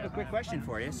I have a quick question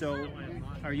for you. So,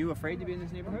 are you afraid to be in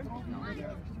this neighborhood?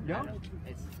 No?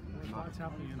 It's What's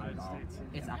happening in the United States?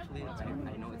 It's actually, I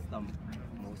know it's the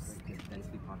most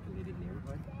densely populated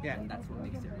neighborhood. Yeah. And that's what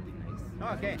makes it really nice.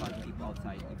 Oh, okay. There's a lot of people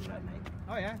outside even at night.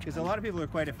 Oh yeah, because a lot of people are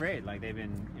quite afraid. Like they've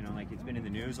been, like it's been in the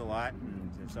news a lot,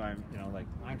 and so I'm,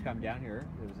 I've come down here.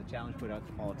 There was a challenge put out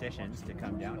to politicians to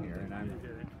come down here, and I'm,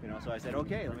 so I said,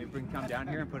 okay, let me come down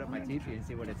here and put up my teepee and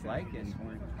see what it's like. And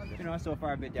so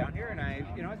far I've been down here, and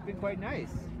it's been quite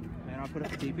nice. And I'll put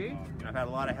up the teepee. And I've had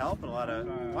a lot of help and a lot of,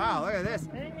 wow, look at this.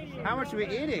 How much are we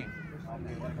eating? I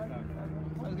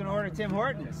was going to order Tim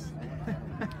Hortons.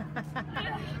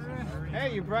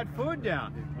 Hey, you brought food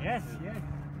down. Yes, yes.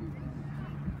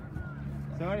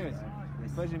 So anyways,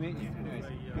 it's a pleasure meeting you. Anyways,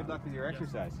 good luck with your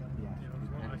exercise.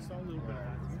 I saw a little bit of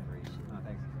that. Oh,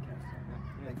 thanks.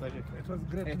 Yeah, pleasure. It was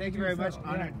great. Hey, to thank meet you very much. sir.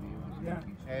 Honored. Yeah.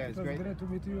 Yeah, It was great to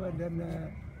meet you. And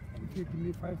then if you give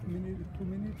me 5 minutes, 2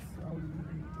 minutes, I will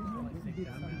give you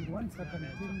some 1 second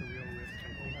thing.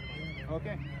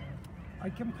 Okay. I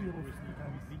came to your office 2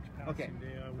 times. Okay.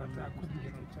 But I couldn't get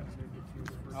a chance.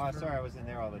 Oh, sorry, I wasn't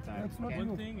there all the time. That's not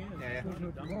Okay. you. Yeah,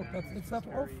 yeah. It's up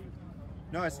off.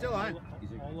 No, it's still on.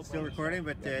 Still recording,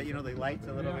 but you know, the light's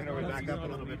a little bit, or we back up a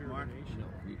little bit more.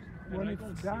 When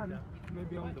it's done,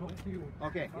 maybe I'll talk to you.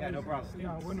 Okay, yeah, no problem.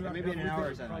 Yeah, when we are Maybe in an done hour or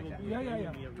with it. something like that.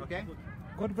 Yeah. Okay?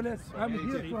 God bless. I'm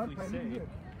here to help. I live here.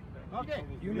 Okay.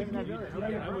 You live in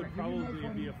I would probably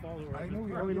be a follower. I know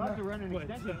you Well, are. we'd love to run an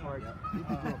extension for you.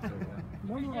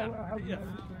 No, I have Yeah.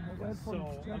 mobile So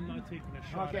phone. I'm not taking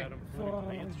a shot Okay. at him So,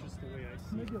 politically. It's just the way I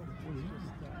see it. maybe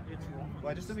It's wrong.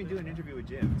 Well, just let me do an interview with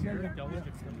Jim. Very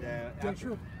delicate. And, Yeah, after-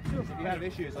 sure. If you have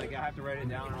issues, like I have to write it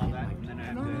down and all that, and then I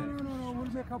have No, to.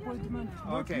 we'll make appointment.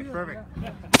 Okay, perfect.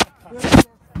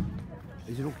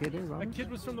 Is it okay there, A Robert? kid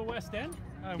was from the West End.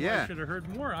 Yeah. I should have heard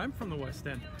more. I'm from the West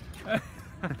End.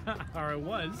 Or I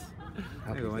was.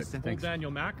 Hey, Winston, Old thanks. Daniel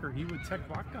Macker, he would tech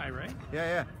bot guy, right?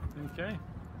 Yeah. Okay.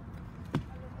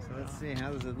 So let's see,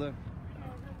 how does it look?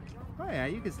 Oh yeah,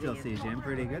 you can still see Jim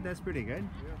pretty good. That's pretty good.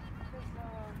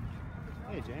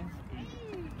 Hey, James. Thanks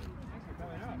for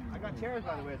coming out. I got chairs,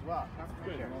 by the way, as well.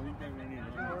 Good. Did you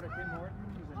order Tim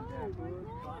Hortons and food,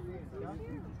 coffee, and stuff?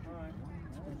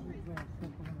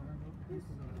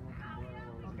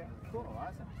 Okay, cool,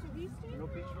 awesome. No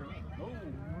peach for me.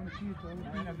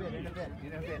 In a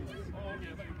bit.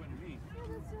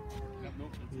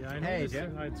 Yeah, I know Hey, this.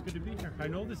 Jim. It's good to be here. I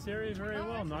know this area very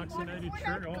well. Knox United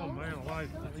Church. Oh man, I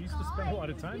used to spend a lot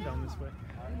of time down this way.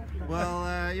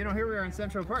 Well, you know, here we are in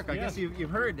Central Park. I guess Yeah. you've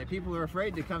heard that people are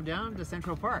afraid to come down to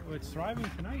Central Park. Well, it's thriving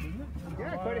tonight, isn't it?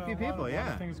 Yeah, quite a few people, lot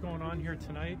yeah. of things going on here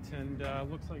tonight, and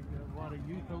looks like a lot of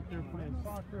youth out there playing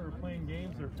soccer or playing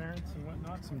games, their parents and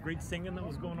whatnot. Some great singing that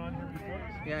was going on here before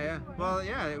us. Yeah. Well,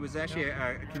 yeah, it was actually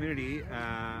a community.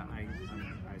 I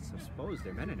suppose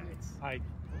they're Mennonites. I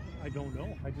don't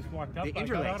know. I just walked up. The I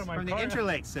got out Interlakes, of my from the car.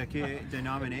 Interlakes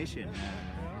denomination.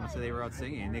 So they were out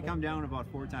singing, and they come down about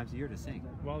 4 times a year to sing.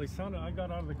 Well, they sounded. I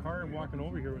got out of the car and walking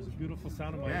over here. It was a beautiful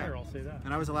sound in my ear. I'll say that.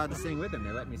 And I was allowed to sing with them.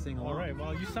 They let me sing along. All right.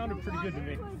 Well, you sounded pretty good to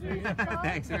me.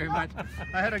 Thanks very much.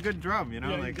 I had a good drum, you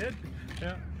know. Yeah, like, you did.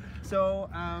 Yeah. So,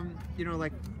 you know,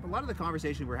 like a lot of the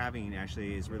conversation we're having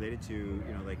actually is related to,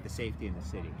 you know, like the safety in the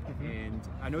city. And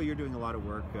I know you're doing a lot of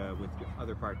work with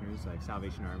other partners like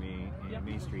Salvation Army and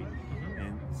Main Street.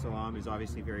 And Salam is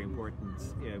obviously very important,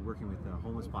 working with the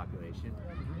homeless population.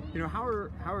 You know, how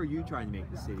are you trying to make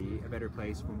the city a better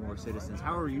place for more citizens?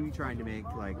 How are you trying to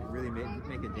really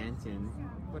make a dent in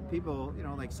what people, you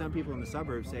know, like some people in the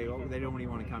suburbs say, oh, they don't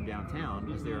even want to come downtown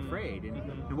because they're afraid.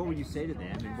 And what would you say to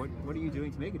them? And what are you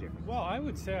doing to make a difference? Well, I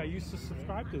would say I used to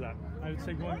subscribe to that. I would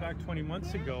say going back 20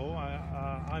 months ago,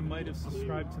 I might have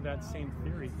subscribed to that same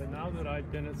theory. But now that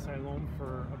I've been at Siloam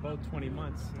for about 20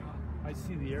 months, I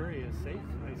see the area is safe.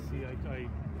 I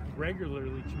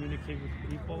regularly communicate with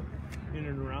people in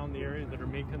and around the area that are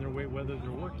making their way, whether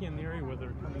they're working in the area, whether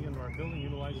they're coming into our building,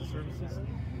 utilizing services.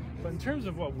 But in terms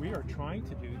of what we are trying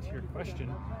to do, to your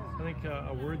question, I think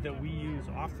a word that we use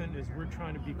often is we're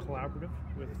trying to be collaborative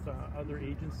with other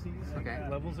agencies,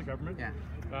 levels of government,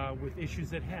 with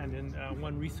issues at hand. And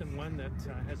one recent one that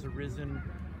has arisen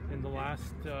in the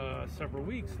last several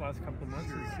weeks, last couple of months,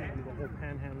 is the whole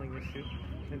panhandling issue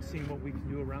and seeing what we can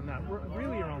do around that. We're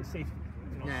really around safety,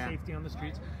 safety on the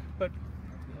streets. But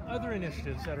other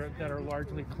initiatives that are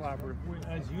largely collaborative.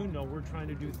 As you know, we're trying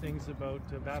to do things about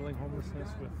battling homelessness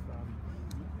with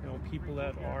people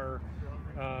that are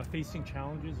facing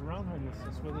challenges around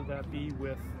homelessness, whether that be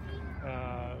with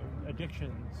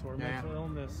addictions or mental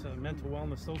illness, mental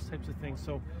wellness, those types of things.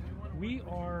 So we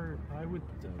are, I would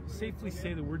safely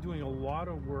say that we're doing a lot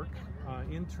of work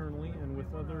internally and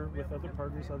with other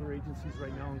partners, other agencies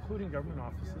right now, including government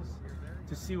offices,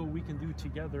 to see what we can do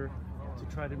together to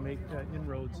try to make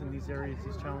inroads in these areas,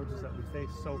 these challenges that we face.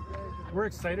 So we're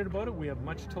excited about it. We have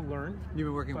much to learn. You've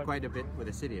been working quite a bit with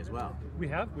the city as well. We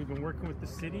have. We've been working with the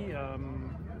city,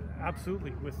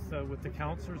 absolutely, with the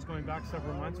councillors going back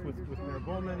several months, with Mayor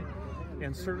Bowman,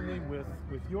 and certainly with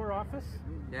your office.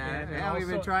 And we've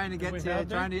been trying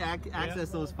to access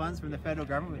those funds from the federal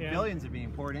government, with billions are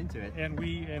being poured into it. And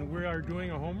we are doing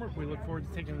our homework. We look forward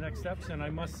to taking the next steps. And I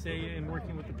must say, in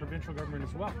working with the provincial government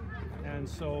as well. And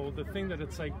so the thing that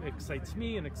excites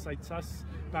me and excites us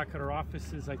back at our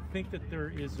office is I think that there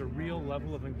is a real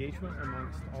level of engagement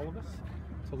amongst all of us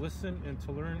to listen and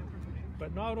to learn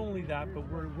But not only that, but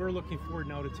we're looking forward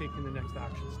now to taking the next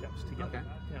action steps together. Okay.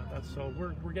 Yeah, that's so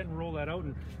we're getting to roll that out,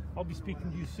 and I'll be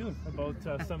speaking to you soon about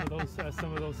some of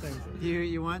those things.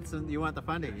 You want the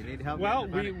funding. You need help. Well,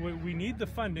 we need the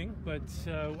funding, but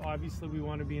obviously we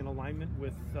want to be in alignment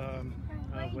with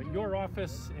what your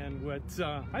office and what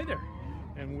hi there,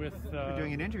 and with we're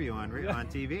doing an interview on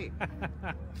TV,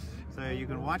 so you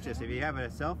can watch us. If you have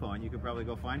a cell phone, you could probably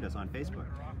go find us on Facebook.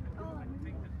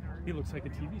 He looks like a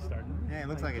TV star. Yeah, he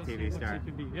looks like a TV star. Like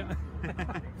he could be,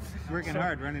 yeah. Working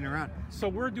hard, running around. So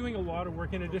we're doing a lot of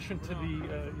work in addition to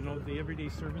the the everyday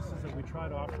services that we try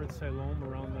to offer at Siloam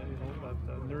around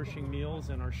the nourishing meals,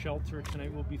 and our shelter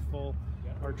tonight will be full.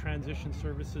 Our transition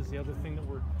services. The other thing that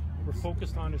we're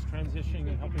focused on is transitioning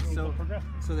and helping people progress.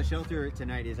 So the shelter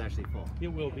tonight is actually full. It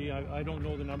will be. I don't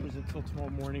know the numbers until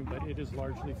tomorrow morning, but it is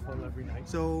largely full every night.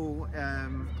 So.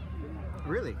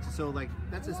 Really? So, like,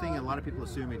 that's the thing. A lot of people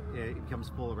assume it becomes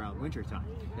full around winter time.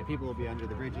 That people will be under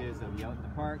the bridges, they'll be out in the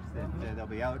parks, that they'll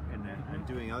be out and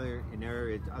doing other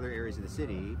areas of the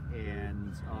city,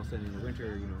 and all of a sudden in the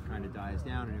winter, kind of dies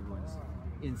down, and everyone's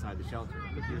inside the shelter.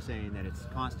 But you're saying that it's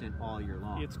constant all year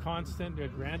long. It's constant.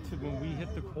 Granted, when we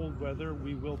hit the cold weather,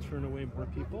 we will turn away more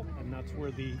people, and that's where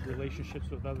the relationships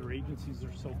with other agencies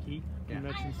are so key. You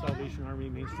mentioned Salvation Army,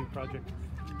 Main Street Project.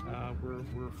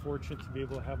 We're fortunate to be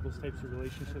able to have those types of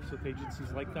relationships with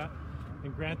agencies like that.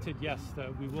 And granted, yes,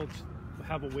 we will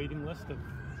have a waiting list of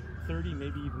 30,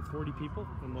 maybe even 40 people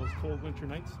in those cold winter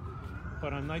nights.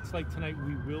 But on nights like tonight,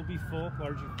 we will be full,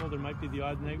 largely full. There might be the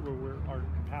odd night where our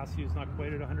capacity is not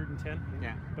quite at 110.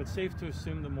 Yeah. But safe to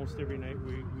assume that most every night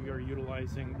we are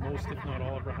utilizing most, if not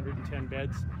all, of our 110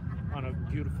 beds on a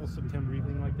beautiful September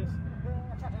evening like this.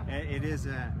 It is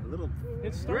a little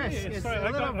brisk. It's a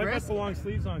little I got the long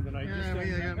sleeves on tonight.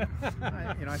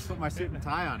 I put my suit and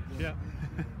tie on. Yeah.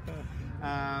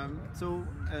 So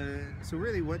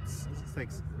really,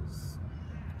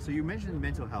 so you mentioned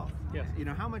mental health. Yes.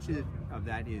 How much of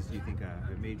that is, do you think,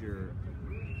 a major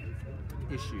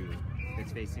issue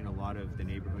that's facing a lot of the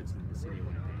neighborhoods in the city of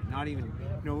Winnipeg? Not even,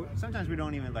 sometimes we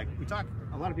don't even we talk.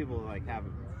 A lot of people have,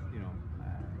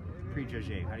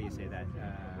 prejudge. How do you say that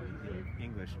in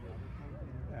English?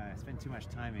 I spent too much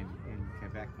time in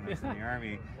Quebec when I was in the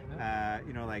army.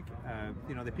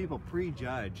 The people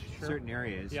prejudge certain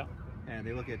areas. Yeah. And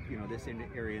they look at this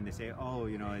area and they say, oh,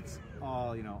 it's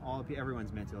all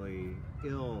everyone's mentally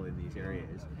ill in these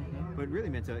areas. But really,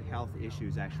 mental health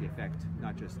issues actually affect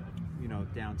not just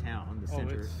downtown,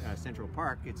 the Central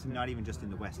Park. It's not even just in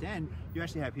the West End. You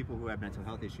actually have people who have mental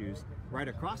health issues right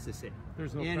across the city.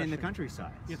 There's no and question. In the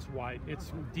countryside. It's wide.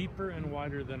 It's deeper and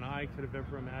wider than I could have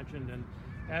ever imagined. And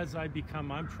as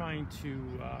I'm trying to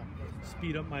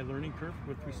speed up my learning curve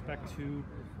with respect to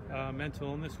mental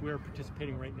illness. We are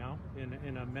participating right now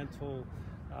in a mental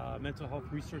health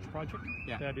research project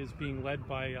that is being led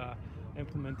by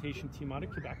implementation team out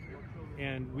of Quebec,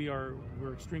 and we're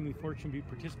extremely fortunate to be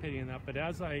participating in that. But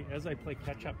as I play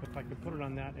catch up, if I could put it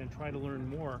on that and try to learn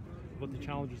more about the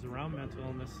challenges around mental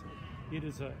illness, it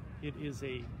is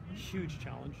a huge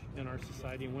challenge in our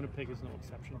society, and Winnipeg is no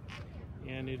exception.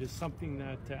 And it is something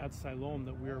that at Siloam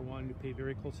that we are wanting to pay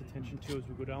very close attention to as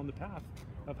we go down the path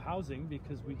of housing,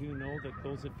 because we do know that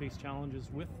those that face challenges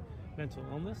with mental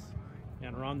illness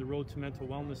and are on the road to mental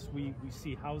wellness, we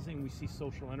see housing, we see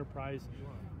social enterprise,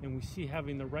 and we see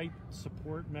having the right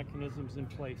support mechanisms in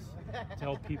place to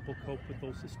help people cope with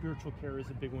those. The spiritual care is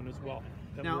a big one as well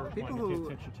that now, we're people wanting to who,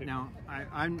 pay attention to. Now,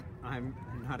 I'm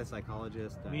not a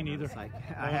psychologist. Me neither.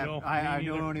 I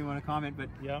don't even want to comment, but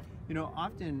yeah.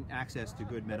 Often access to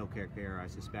good medical care, I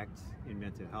suspect, in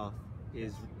mental health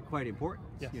is quite important.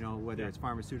 Yes. Whether it's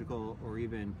pharmaceutical or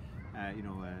even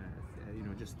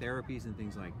just therapies and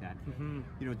things like that.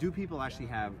 Mm-hmm. Do people actually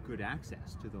have good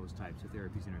access to those types of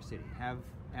therapies in our city?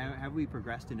 Have we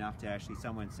progressed enough to actually,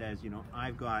 someone says,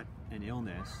 I've got an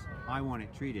illness, I want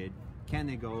it treated, can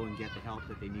they go and get the help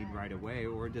that they need right away,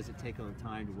 or does it take a little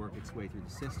time to work its way through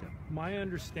the system? My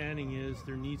understanding is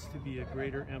there needs to be a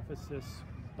greater emphasis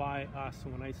by us,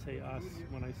 and when I say us,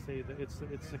 when I say that it's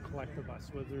a collective us,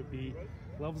 whether it be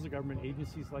levels of government,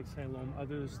 agencies like Siloam,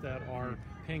 others that are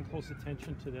paying close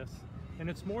attention to this. And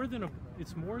it's more than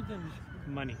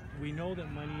money. We know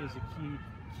that money is a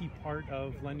key part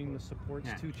of lending the supports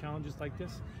to challenges like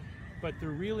this, but there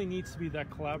really needs to be that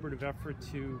collaborative effort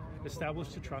to establish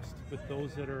the trust with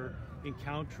those that are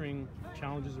encountering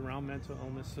challenges around mental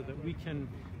illness, so that we can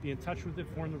be in touch with it,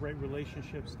 form the right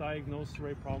relationships, diagnose the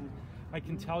right problem. I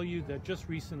can tell you that just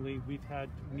recently we've had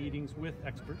meetings with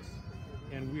experts,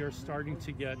 and we are starting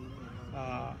to get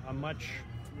a much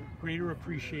greater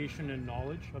appreciation and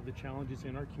knowledge of the challenges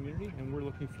in our community, and we're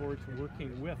looking forward to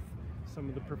working with some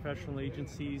of the professional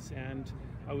agencies and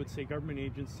I would say government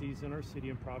agencies in our city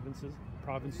and province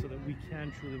so that we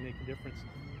can truly make a difference.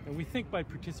 And we think by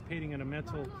participating in a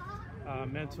mental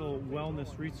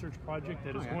wellness research project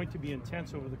that is going to be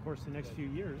intense over the course of the next few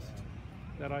years,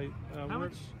 that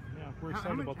we're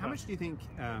excited about that. How much do you think,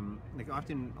 like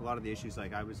often a lot of the issues,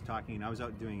 like I was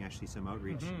out doing actually some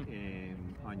outreach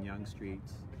on Yonge Street,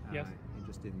 Yes. and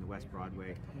just in the West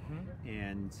Broadway,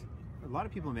 and a lot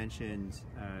of people mentioned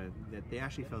that they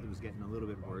actually felt it was getting a little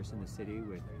bit worse in the city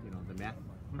with, the meth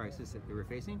crisis that they were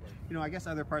facing. I guess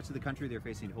other parts of the country they're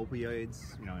facing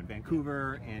opioids, in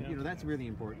Vancouver, and that's really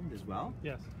important as well.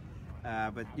 Yes.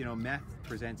 But meth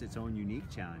presents its own unique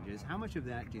challenges. How much of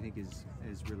that do you think is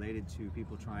related to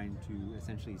people trying to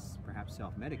essentially perhaps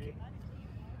self-medicate?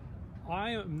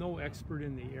 I am no expert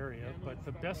in the area, but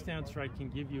the best answer I can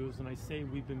give you is when I say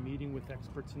we've been meeting with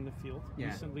experts in the field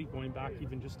recently, going back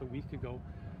even just a week ago.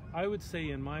 I would say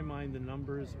in my mind the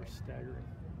numbers are staggering.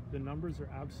 The numbers are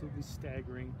absolutely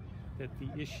staggering, that the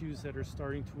issues that are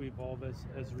starting to evolve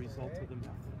as a result of the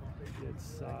meth.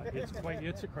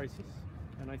 It's a crisis.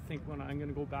 And I think when I'm going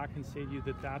to go back and say to you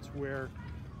that's where,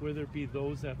 whether it be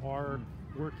those that are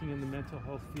working in the mental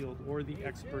health field or the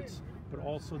experts, but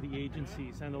also the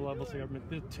agencies and the levels of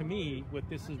government, to me, what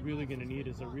this is really going to need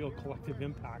is a real collective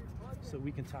impact so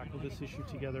we can tackle this issue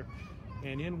together.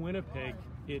 And in Winnipeg,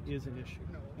 it is an issue.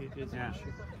 It is an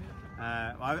issue.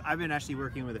 I've been actually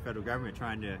working with the federal government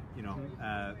trying to,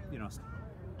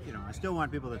 I still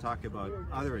want people to talk about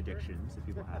other addictions that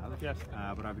people have. Yes.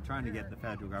 But I've been trying to get the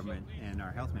federal government and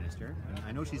our health minister. And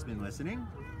I know she's been listening,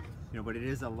 but it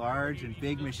is a large and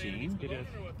big machine. It is.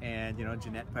 And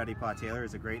Jeanette Petitpas-Taylor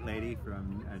is a great lady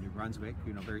from New Brunswick.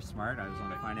 Very smart. I was on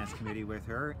the finance committee with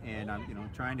her, and I'm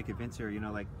trying to convince her.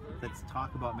 Let's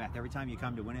talk about meth. Every time you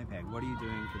come to Winnipeg, what are you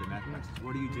doing for the meth crisis?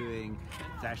 What are you doing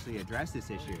to actually address this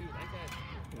issue?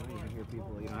 You can hear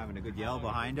people, having a good yell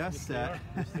behind us. Yes,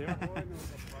 they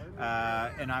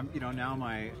are. And I'm,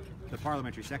 now the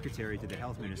parliamentary secretary to the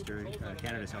health minister,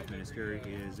 Canada's health minister,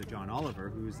 is John Oliver,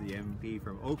 who's the MP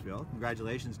from Oakville.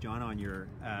 Congratulations, John, on your,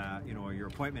 your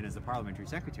appointment as the parliamentary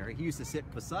secretary. He used to sit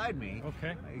beside me.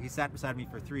 Okay. He sat beside me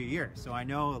for 3 years, so I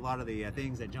know a lot of the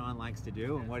things that John likes to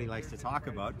do and what he likes to talk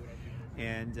about.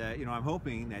 And I'm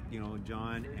hoping that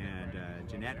John and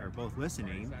Jeanette are both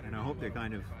listening, and I hope they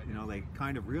kind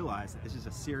of realize that this is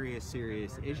a serious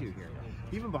issue here.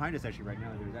 Even behind us, actually, right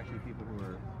now, there's actually people who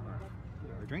are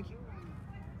drinking.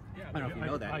 I don't know if you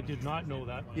know that. I did not know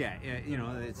that. Yeah,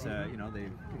 it's they're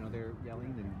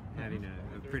yelling and having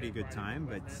a pretty good time,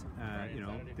 but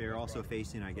they're also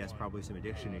facing, I guess, probably some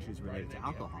addiction issues related to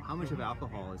alcohol. How much of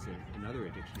alcohol is another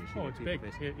addiction issue? Oh, it's big.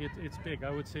 It's big. I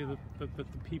would say that the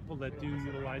people that do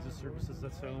utilize the services,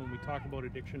 that's when we talk about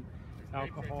addiction,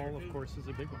 alcohol, of course, is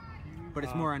a big one. But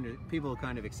it's more under people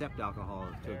kind of accept alcohol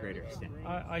to a greater extent.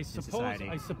 I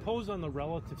suppose on the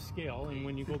relative scale, and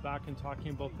when you go back and talking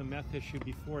about the meth issue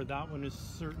before, that one is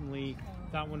certainly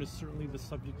the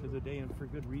subject of the day, and for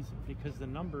good reason, because the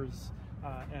numbers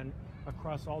and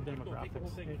across all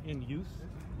demographics, in youth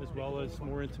as well as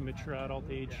more into mature adult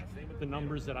age, the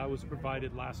numbers that I was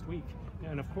provided last week,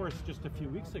 and of course just a few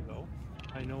weeks ago,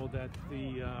 I know that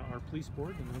our police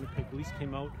board and the Winnipeg Police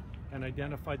came out and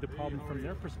identified the problem from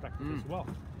their perspective as well.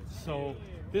 So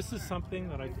this is something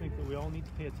that I think that we all need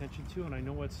to pay attention to, and I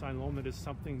know at St. Lomond is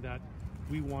something that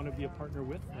we want to be a partner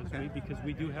with, because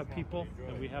we do have people,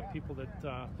 and we have people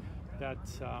that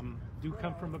do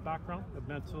come from a background of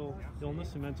mental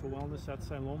illness and mental wellness at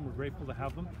St. Lomond. We're grateful to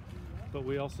have them, but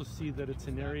we also see that it's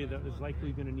an area that is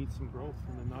likely going to need some growth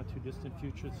in the not too distant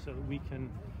future, so that we can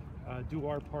do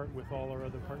our part with all our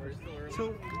other partners.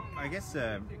 So, I guess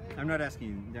I'm not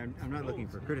looking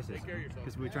for criticism,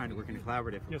 because we're trying to work in a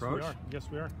collaborative approach. Yes,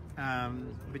 we are.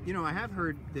 But I have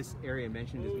heard this area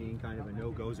mentioned as being kind of a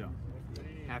no-go zone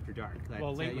after dark. That,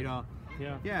 well, lately,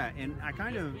 yeah, and I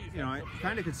kind of, it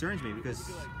kind of concerns me,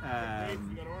 because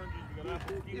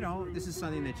this is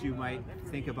something that you might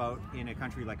think about in a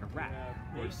country like Iraq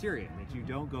or Syria, that you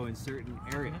don't go in certain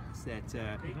areas,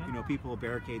 that people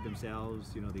barricade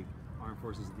themselves. The armed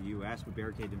forces of the U.S. would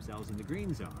barricade themselves in the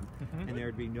green zone, and there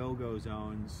would be no-go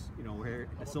zones, where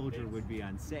a soldier would be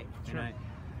unsafe. Sure.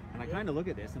 And I kind of look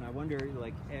at this and I wonder,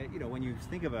 when you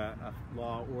think of a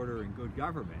law, order, and good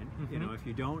government, if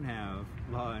you don't have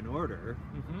law and order,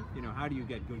 how do you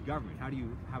get good government? How do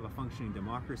you have a functioning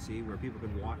democracy where people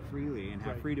can walk freely and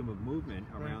have freedom of movement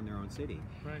around their own city?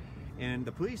 Right. And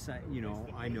the police,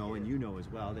 I know, and you know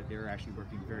as well, that they're actually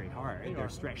working very hard. They're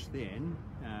stretched thin.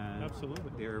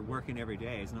 Absolutely. They're working every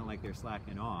day. It's not like they're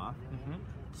slacking off.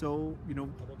 So,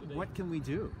 what can we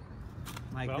do?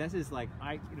 Like Well- this is like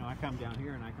I come down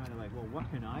here and I kind of like, well, what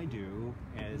can I do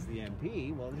as the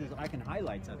MP? Well, this is I can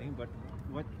highlight something, but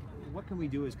what can we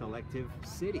do as collective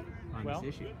city on Well,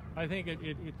 this issue? I think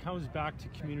it comes back to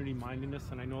community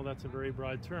mindedness, and I know that's a very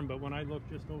broad term, but when I look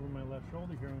just over my left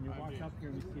shoulder here, when you walk up here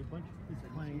and you see a bunch of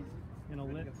kids playing in a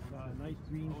lit, nice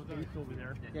green space over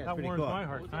there, Yeah, that pretty warms cool. my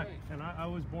heart. I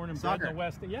was born and bred Soccer. in the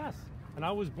West. Yes, and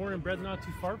I was born and bred not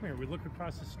too far from here. We look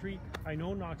across the street. I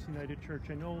know Knox United Church.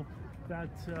 I know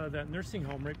that nursing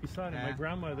home right beside it. My Yeah.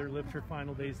 grandmother lived her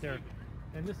final days there.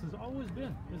 And this has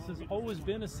always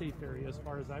been a safe area as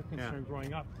far as I'm concerned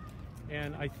growing up.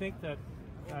 And I think that,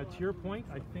 to your point,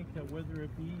 I think that whether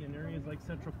it be in areas like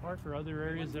Central Park or other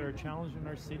areas that are challenged in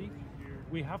our city,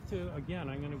 we have to, again,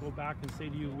 I'm going to go back and say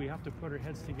to you, we have to put our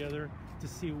heads together to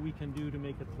see what we can do to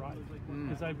make it thrive.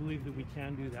 Because I believe that we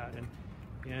can do that.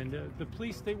 And the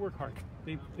police, they work hard.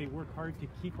 They work hard to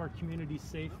keep our community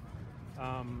safe.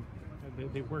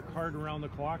 They work hard around the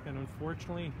clock, and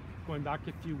unfortunately, going back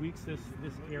a few weeks, this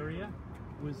area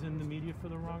was in the media for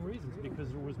the wrong reasons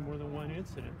because there was more than one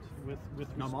incident with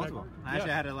No, respect. multiple. I Yeah.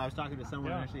 actually I was talking to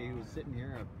someone Yeah. actually who was sitting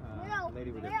here, a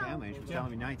lady with her family, and she was Yeah.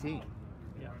 telling me 19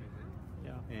 Yeah.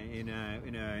 in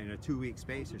a 2-week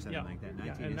space or something like that.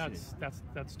 19 and incidents.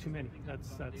 that's too many.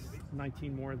 That's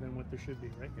 19 more than what there should be,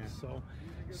 right? Yeah.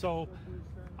 So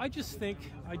I just think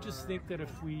that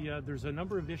if we there's a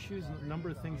number of issues, a number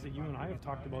of things that you and I have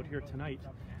talked about here tonight,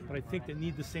 but I think that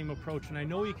need the same approach. And I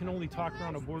know you can only talk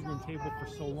around a boardroom table for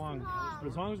so long, but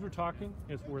as long as we're talking,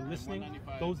 as we're listening,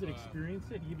 those that experience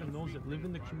it, even those that live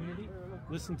in the community,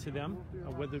 listen to them,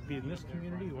 whether it be in this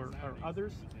community or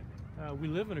others. We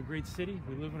live in a great city,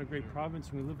 we live in a great province,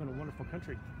 and we live in a wonderful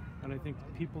country. And I think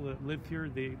people that live here,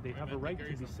 they have a right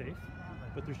to be safe,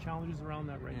 but there's challenges around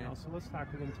that right now, so let's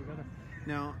tackle them together.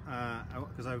 Now,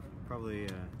 because I've probably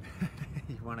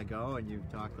you want to go and you've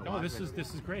talked a lot. Oh, this is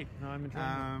great. No, I'm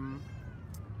enjoying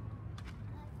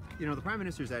it. The Prime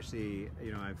Minister's actually,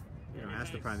 I've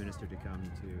asked the Prime Minister to come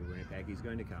to Winnipeg. He's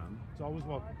going to come. It's always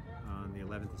welcome. On the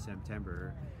 11th of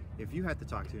September. If you had to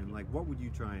talk to him, like, what would you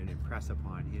try and impress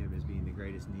upon him as being the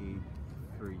greatest need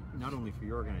for not only for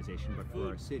your organization but for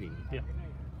our city? Yeah.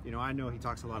 I know he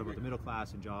talks a lot about the middle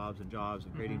class and jobs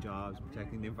and creating jobs,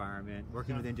 protecting the environment,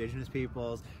 working with Indigenous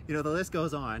peoples. The list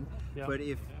goes on. Yeah. But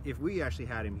if we actually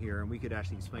had him here and we could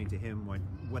actually explain to him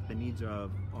what the needs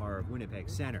of our Winnipeg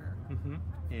Center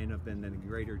and of the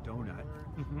greater donut,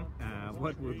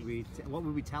 what would we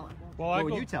tell him? Well, what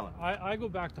would you tell him? I go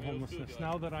back to homelessness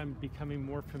now that I'm becoming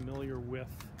more familiar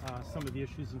with some of the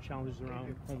issues and challenges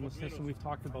around homelessness, and we've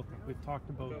talked about them. We've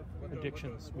talked about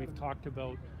addictions. We've talked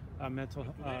about mental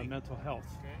health.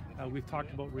 We've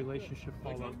talked about relationship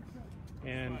fallout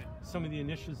and some of the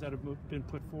initiatives that have been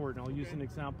put forward. And I'll use an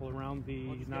example around the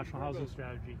National Housing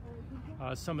Strategy.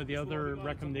 Some of the other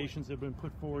recommendations that have been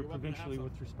put forward provincially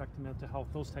with respect to mental health,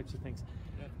 those types of things.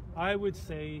 I would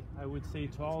say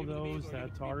to all those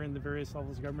that are in the various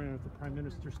levels of government, and if the Prime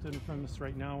Minister stood in front of us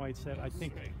right now, I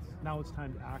think now it's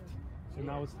time to act. So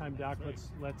now it's time to act.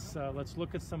 Let's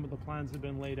look at some of the plans that have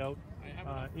been laid out.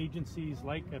 Agencies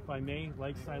like, if I may,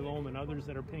 like Siloam and others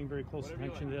that are paying very close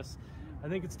attention to this. I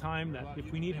think it's time that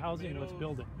if we need housing, let's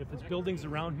build it. If it's buildings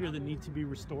around here that need to be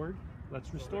restored,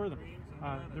 let's restore them.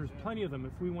 There's plenty of them.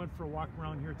 If we went for a walk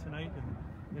around here tonight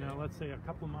and let's say a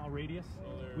couple of mile radius,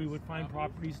 we would find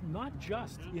properties not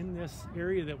just in this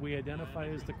area that we identify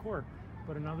as the core,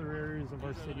 but in other areas of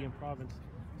our city and province.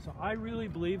 So I really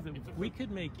believe that if we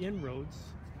could make inroads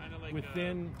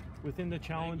within the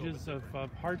challenges of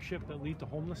hardship that lead to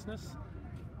homelessness.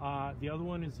 The other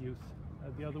one is youth.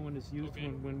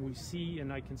 When we see,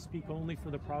 and I can speak only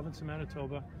for the province of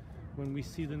Manitoba, when we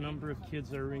see the number of kids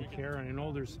that are in care, and I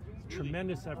know there's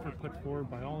tremendous effort put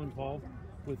forward by all involved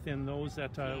within those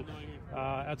at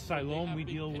Siloam. We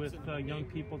deal with young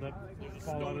people that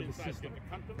fall out of the system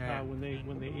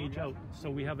when they age out. So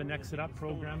we have an Exit Up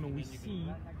program, and we see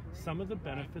some of the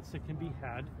benefits that can be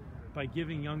had by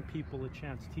giving young people a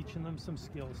chance, teaching them some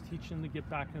skills, teaching them to get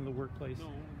back into the workplace,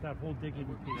 that whole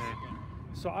dignity piece.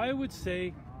 So I would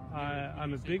say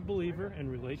I'm a big believer in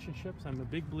relationships. I'm a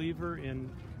big believer in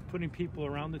putting people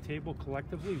around the table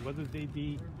collectively, whether they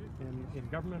be in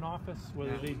government office,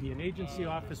 whether they be in agency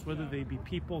office, whether they be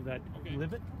people that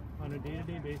live it on a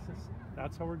day-to-day basis.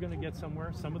 That's how we're going to get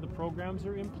somewhere. Some of the programs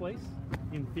are in place,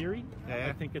 in theory.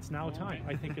 I think it's now time.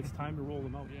 I think it's time to roll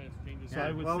them out. So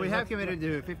I would say we have committed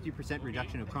to a 50%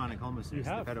 reduction of chronic homelessness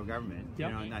in the federal government.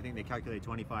 And I think they calculate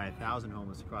 25,000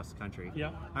 homeless across the country.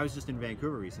 I was just in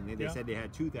Vancouver recently. They said they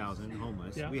had 2,000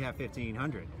 homeless. We have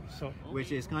 1,500,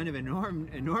 which is kind of an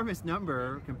enormous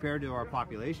number compared to our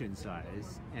population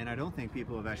size. And I don't think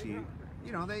people have actually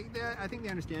you know, I think they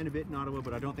understand a bit in Ottawa,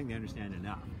 but I don't think they understand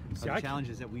enough See, of the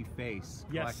challenges that we face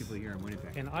Yes. collectively here in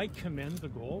Winnipeg. And I commend the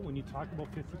goal when you talk about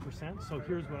 50%. So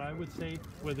here's what I would say,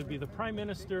 whether it be the Prime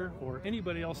Minister or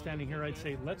anybody else standing here, I'd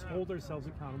say let's hold ourselves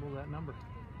accountable to that number.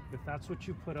 If that's what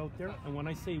you put out there, and when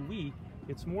I say we,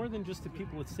 it's more than just the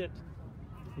people that sit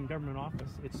in government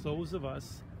office. It's those of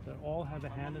us that all have a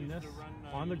hand in this,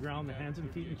 on the ground, the hands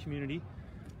and feet in the community.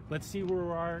 Let's see where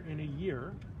we are in a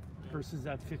year versus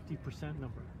that 50%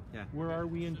 number. Yeah. Where are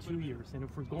we in 2 years? And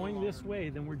if we're going this way,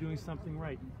 then we're doing something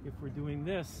right. If we're doing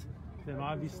this, then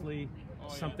obviously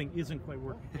something isn't quite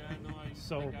working.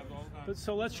 So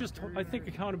let's just, I think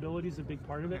accountability is a big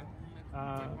part of it.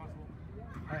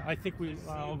 I think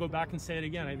I'll go back and say it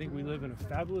again, I think we live in a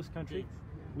fabulous country.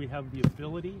 We have the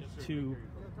ability to,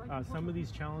 some of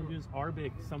these challenges are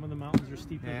big. Some of the mountains are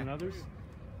steeper than others.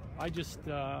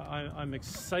 I'm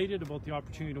excited about the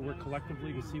opportunity to work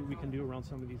collectively to see what we can do around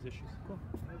some of these issues. Cool.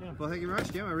 Yeah. Well, thank you very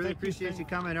much, Jim. I really appreciate you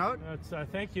coming out.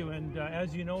 Thank you. And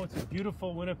as you know, it's a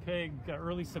beautiful Winnipeg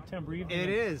early September evening. It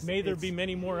is. May there be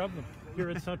many more of them here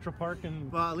at Central Park.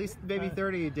 And well, at least maybe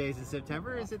 30 days in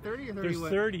September. Is it 30 or 30? There's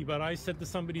 30, but I said to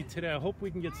somebody today, I hope we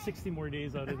can get 60 more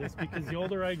days out of this, because the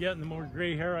older I get and the more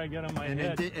gray hair I get on my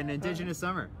head. An Indigenous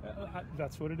summer.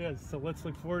 That's what it is. So let's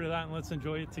look forward to that and let's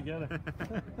enjoy it together.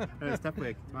 It's tough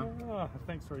week.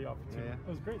 Thanks for the opportunity. Yeah. It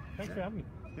was great. Thanks for having me.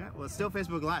 Yeah, well, it's still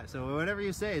Facebook Live, so whatever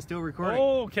you say is still recording.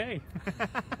 Oh, okay.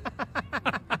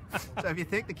 So if you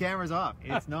think the camera's off,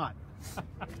 it's not.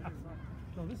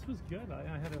 No, this was good. I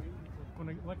had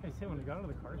like I said, when I got out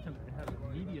of the car tonight, I had an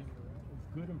immediate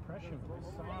good impression. I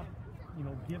saw,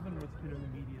 given what's been in the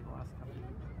media the last couple of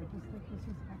weeks, I just think this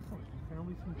is excellent.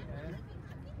 Families from bed,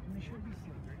 and they should be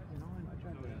safe,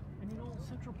 and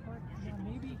Central Park, yeah,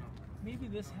 maybe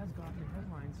this has gotten the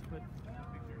headlines, but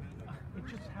it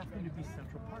just happened to be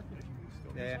Central Park that you used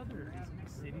to. There's other areas in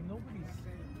the city. Nobody's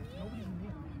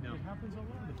new. No. It happens all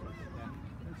over the place. Yeah.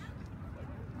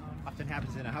 Often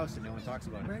happens in a house and no one talks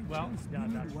about it. Well, yeah,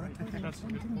 that's a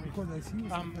good point. Because I see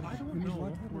I don't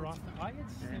know. We're off. I had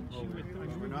sent you with.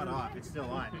 We're not off. It's still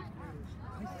on.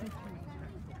 I sent you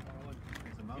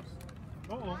It's a mouse.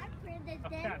 Oh, a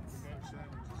cat.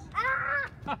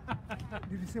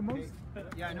 Did you say mouse?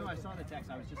 Yeah, I know. I saw the text.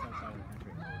 I was just outside of the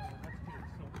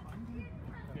country.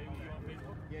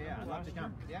 Yeah, I'd love to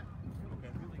come. Yeah.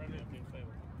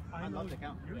 I'd love to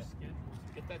come.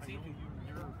 Get that seat.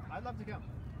 I'd love to come.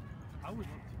 I would love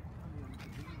to.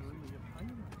 I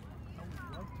would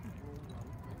love to roll out.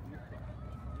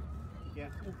 Yeah.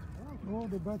 Oh,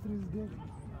 the battery is dead.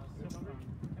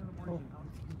 Oh.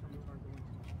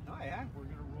 Oh, yeah. We're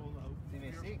going to roll out. You may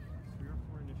see. 3 or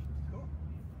 4 initiatives. Cool.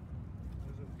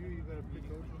 There's a few you gotta pick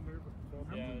out from there, but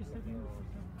Remember you said you were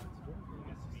something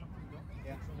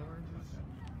Yeah. oranges.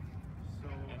 So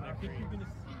I think you're going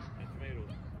to see. And tomatoes.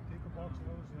 take a box of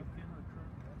those. Look in our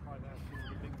current, probably that's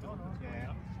the big building.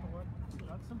 Yeah.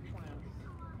 Got some plans.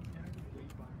 Tentatively,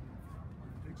 but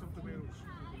Take some tomatoes.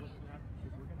 we're looking at,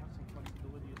 because we're going to have some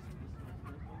flexibility as to this in our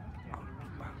current building.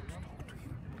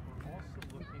 We're also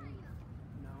looking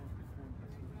now at the core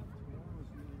investment. Tomorrow is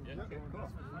really Okay, cool.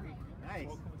 Nice.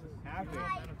 Welcome to Happy.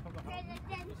 Manitoba House.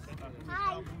 President.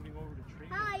 Now moving over to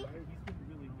trade. Hi. He's been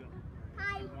really good.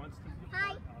 Hi. He wants to be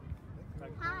Hi. part of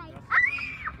that core Hi. investment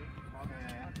around the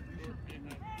contribution.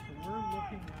 So we're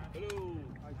looking at,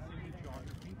 I'd say, the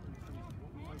geography in terms of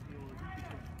what we might be able to do.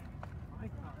 Because I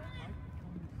thought I might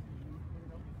come to see you, put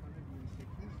it out in front of you and say,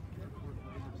 here's where the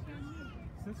labor stands.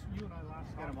 Since you and I last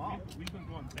Get 'em talked, all. we've been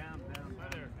going bam, bam,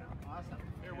 bam. Awesome.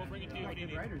 Here, we'll bring it to you. What do you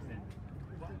Good need? writers then.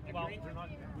 Well, they're not,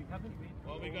 we haven't made.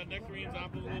 Well, we got nectarines,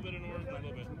 apples, a little bit, and orange, a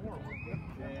little bit. More.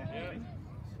 Yeah.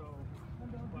 So,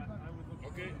 but I would look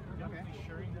Okay. definitely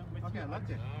sharing that with Okay, you. I'd love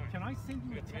to. Can I send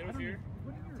you a Got text? tomatoes here?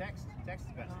 Text is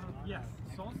best. Yes.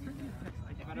 So I'll send you a text.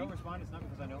 If I don't respond, it's not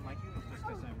because I don't like you. It's just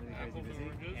because I'm really crazy Apples and busy.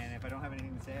 oranges. And if I don't have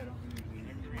anything to say, I don't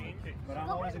usually. Okay. But I'm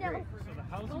always agree. So the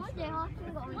housing Go in there, I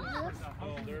can go in there.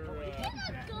 Oh, they're, You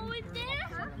cannot go in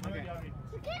there. Okay.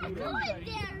 You cannot go in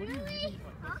there, really.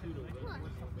 Huh? Come on.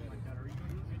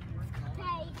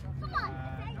 Okay, come on.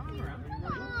 Thank No, I'm you. around. Come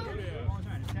on. I'm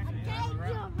trying to check it. Thank you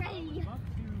already.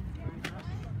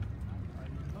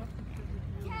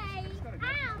 Okay.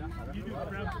 You do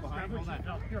grab Hold on.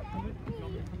 no, here, come in.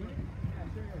 Come in.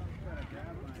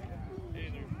 hey,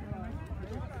 they're,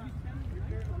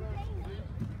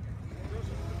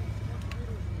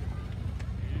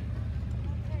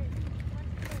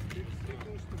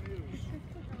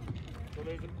 so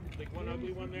there's like one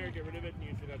ugly one there, get rid of it, and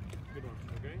you should have good ones,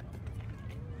 okay?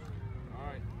 All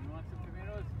right. You want some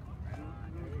tomatoes?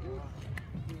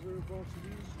 Is there a box of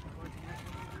these?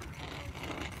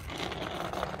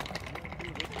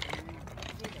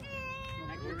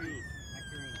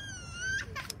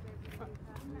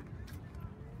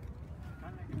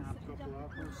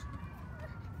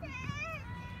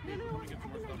 Okay, let me get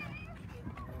some more stuff.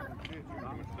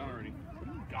 It's done already.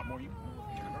 Got more.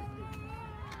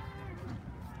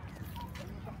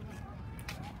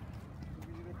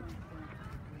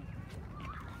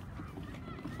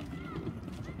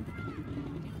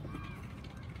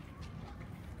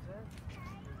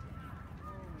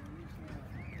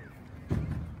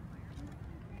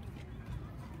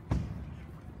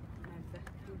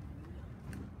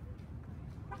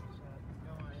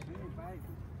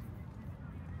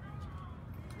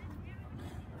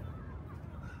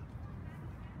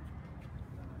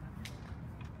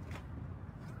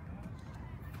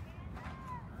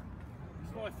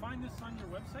 So I find this on your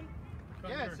website?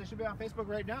 Yes, it should be on Facebook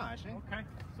right now, actually. Okay,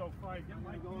 so if I get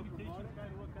my communications guy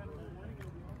to look at it in the morning, it'll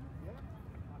be on?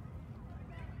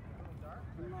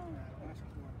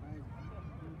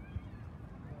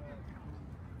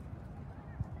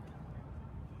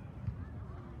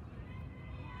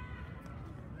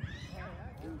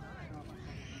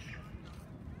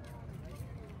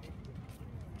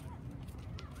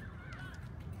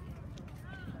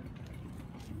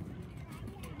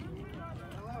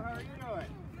 Hello, how are you doing?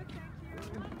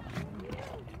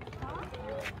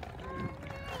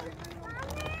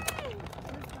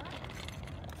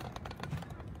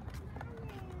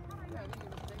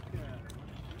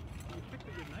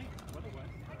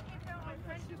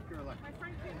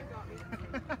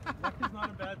 Luck is not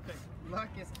a bad thing.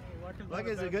 Luck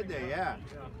is a good day, yeah.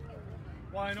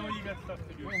 Well, I know you got stuff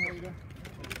to do. How you doing?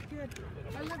 Good.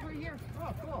 I live right here.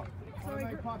 Oh, cool. So I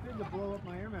might pop in to blow up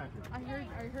my air mattress. I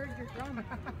heard your drum.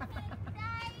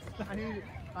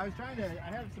 I was trying to,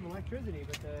 I have some electricity,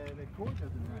 but the cord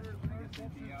doesn't run. I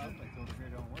guess the outlets over here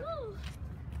don't work.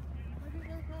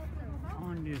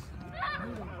 On this.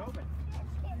 Not open.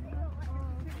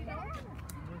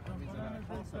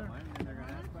 Also, mine, and they're going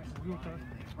to ask questions.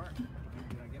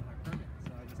 Did I get my permit?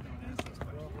 So I just don't ask those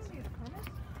questions.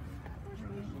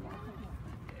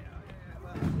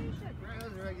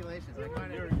 Those are regulations. I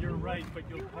kind of. You're right, but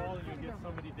you'll call and you'll get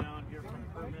somebody down here from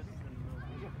permits and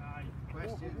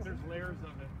questions. There's layers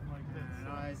of it like this.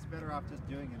 No, it's better off just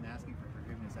doing it and asking for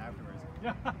forgiveness afterwards.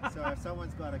 So if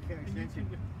someone's got an extension,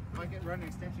 if I get run an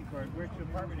extension cord, which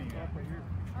apartment are you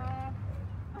at?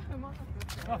 I'm on the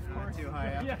fifth Of course. Too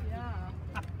high up? Yeah.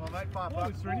 Well, it might pop Oh,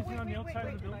 up. is there anything on the outside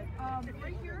of the building?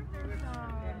 Right here, there's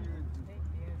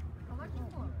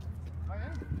electrical. Oh,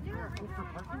 yeah? For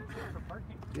parking? For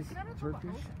parking. This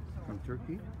Turkish from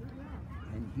Turkey,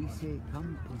 and he said,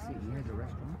 come. He said he has a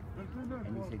restaurant,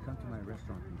 and he said, come to my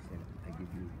restaurant. He said, I give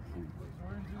you food.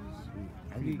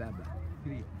 Alibaba.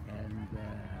 And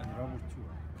Robert too.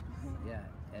 Yeah,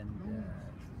 and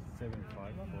 7'5".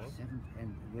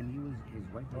 and when he was, his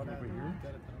wife was over here,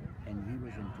 and he was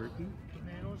in Turkey,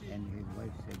 and his wife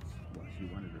said, well, she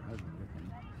wanted her husband with him,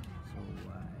 so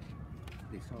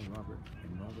they saw Robert,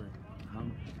 and Robert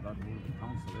got hold of the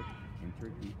consulate in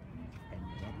Turkey, and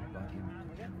Robert got him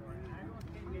to Canada.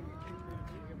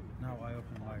 Now I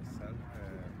open myself,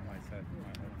 my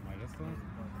restaurant.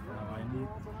 Now I need,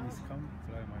 please come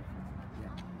try my food.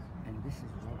 Yeah, and this is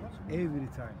Robert's woman. Every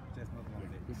time, just not one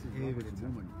day. This is every Robert's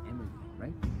time. woman, Emily,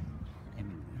 right?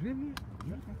 Emily. Really?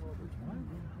 Yeah.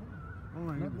 Oh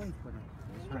my Not goodness. wife, but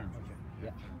his friend.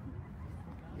 Yeah.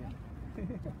 Yeah.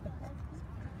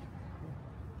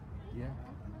 Yeah.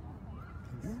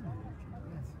 Yeah.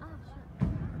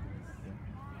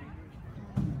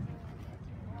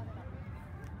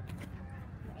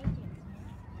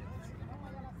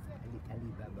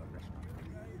 Alibaba restaurant.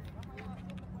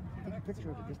 Take a picture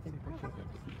of it. Just take a picture of it.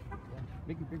 Yeah.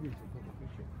 Make it bigger so take a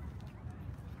picture.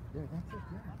 There, that's it.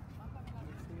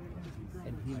 Yeah.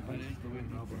 And he invites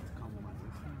Robert to come to my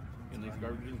restaurant. And these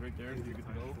garbage bins right there, you get to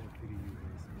go. Because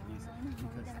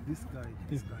this guy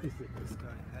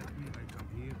helped me. I come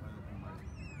here, I open my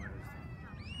restaurant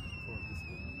for this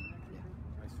woman.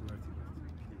 Yeah. I swear to God,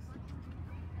 please.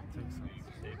 Thanks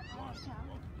so much.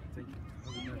 Thank you. I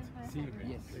will not see you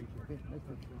again. Yes. Thank you.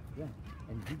 Yeah.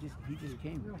 And he just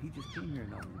came here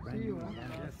now. Brand new.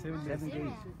 Yeah, 7 7 days.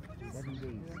 days. 7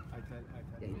 days. I tell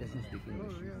Yeah, he doesn't speak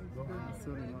English.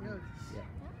 sorry, Mom. Yeah.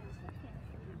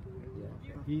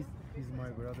 Yeah. He's my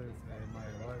brother, my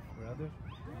wife brother.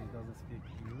 He doesn't speak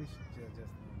English.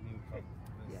 Just new come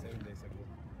 7 days ago.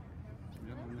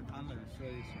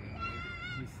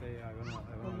 He say I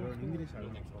wanna learn English. I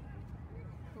wanna talk.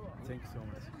 Thank you so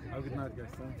much. Have a good night,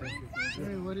 guys. Thank you.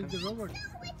 Hey, what is the Robert?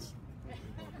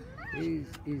 Is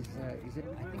it?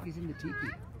 I think he's in the tipi.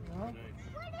 Huh?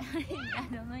 I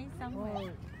don't know, it's somewhere. Oh,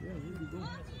 Yeah, here we go.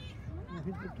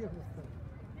 hit the gift stuff.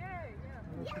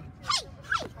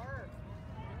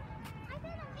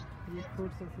 You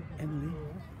put something. Emily,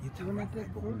 you tell Wanna me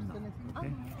take go home fruits now, and everything?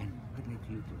 okay? And good night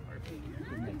to you too.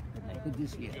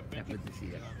 This year. After this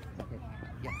year. Okay.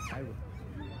 Yes, I will.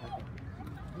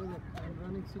 I'm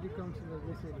running city council of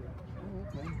this area. Oh,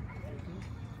 okay.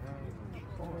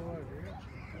 Forward.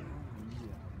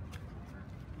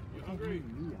 You hungry?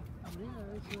 Yeah,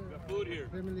 it's Got food here.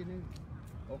 family name.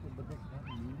 Okay, but that's not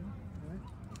a meeting? Right?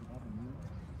 That's not a meeting?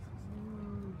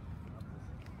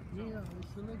 Yeah,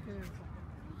 it's like a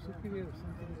superior,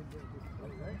 something like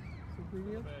that. Right?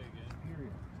 Superior?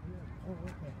 Superior. Yeah. Oh,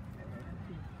 okay.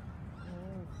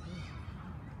 Oh, okay.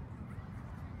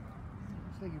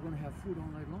 Looks like you're going to have food all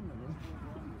night long, right?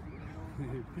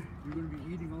 You're going to be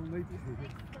eating all night.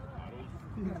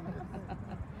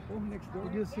 Oh, next door.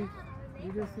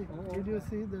 Did you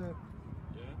see the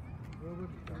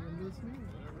Robert-Falcon Ouellette?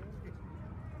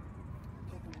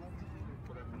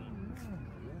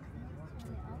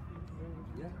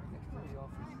 Yeah, next to the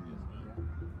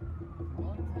office.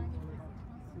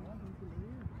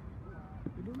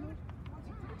 You don't know?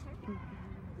 Kiwi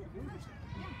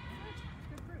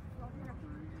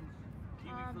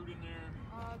fruit in there.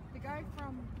 The guy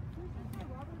from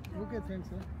Okay, thanks,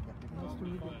 sir. Nice to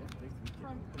meet you.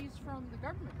 he's from the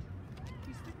government.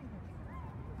 He's speaking here.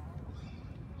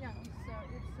 Yeah, it's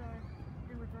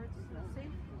in regards to the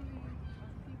safety of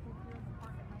people here in the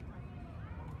park at night time.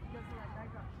 Because that guy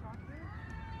got shot here.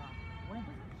 When?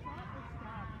 Was it shot or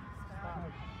stabbed?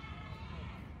 Stabbed.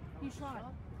 He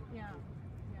shot. Yeah.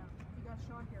 Yeah. He got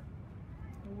shot here.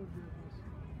 Who would do this?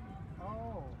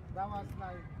 Oh, that was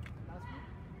like last week?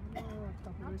 No, a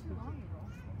couple Not weeks too ago. long ago.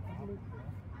 Couple weeks ago.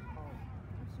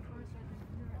 I'm surprised I didn't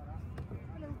hear it.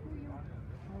 Hello, who are you?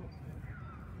 Oh,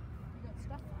 You got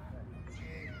stuff?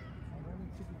 I'm running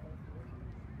city council.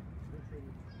 This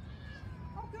area.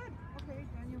 Oh, good. Okay,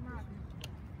 Daniel Matt.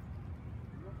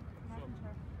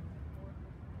 McIntyre.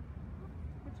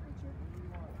 Which picture?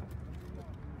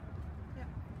 Yeah.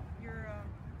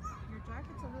 Your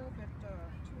jacket's a little bit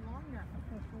too long now.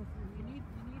 You need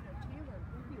a tailor.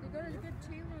 They got a good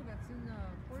tailor that's in the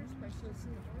quarter specialist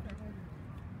in the border.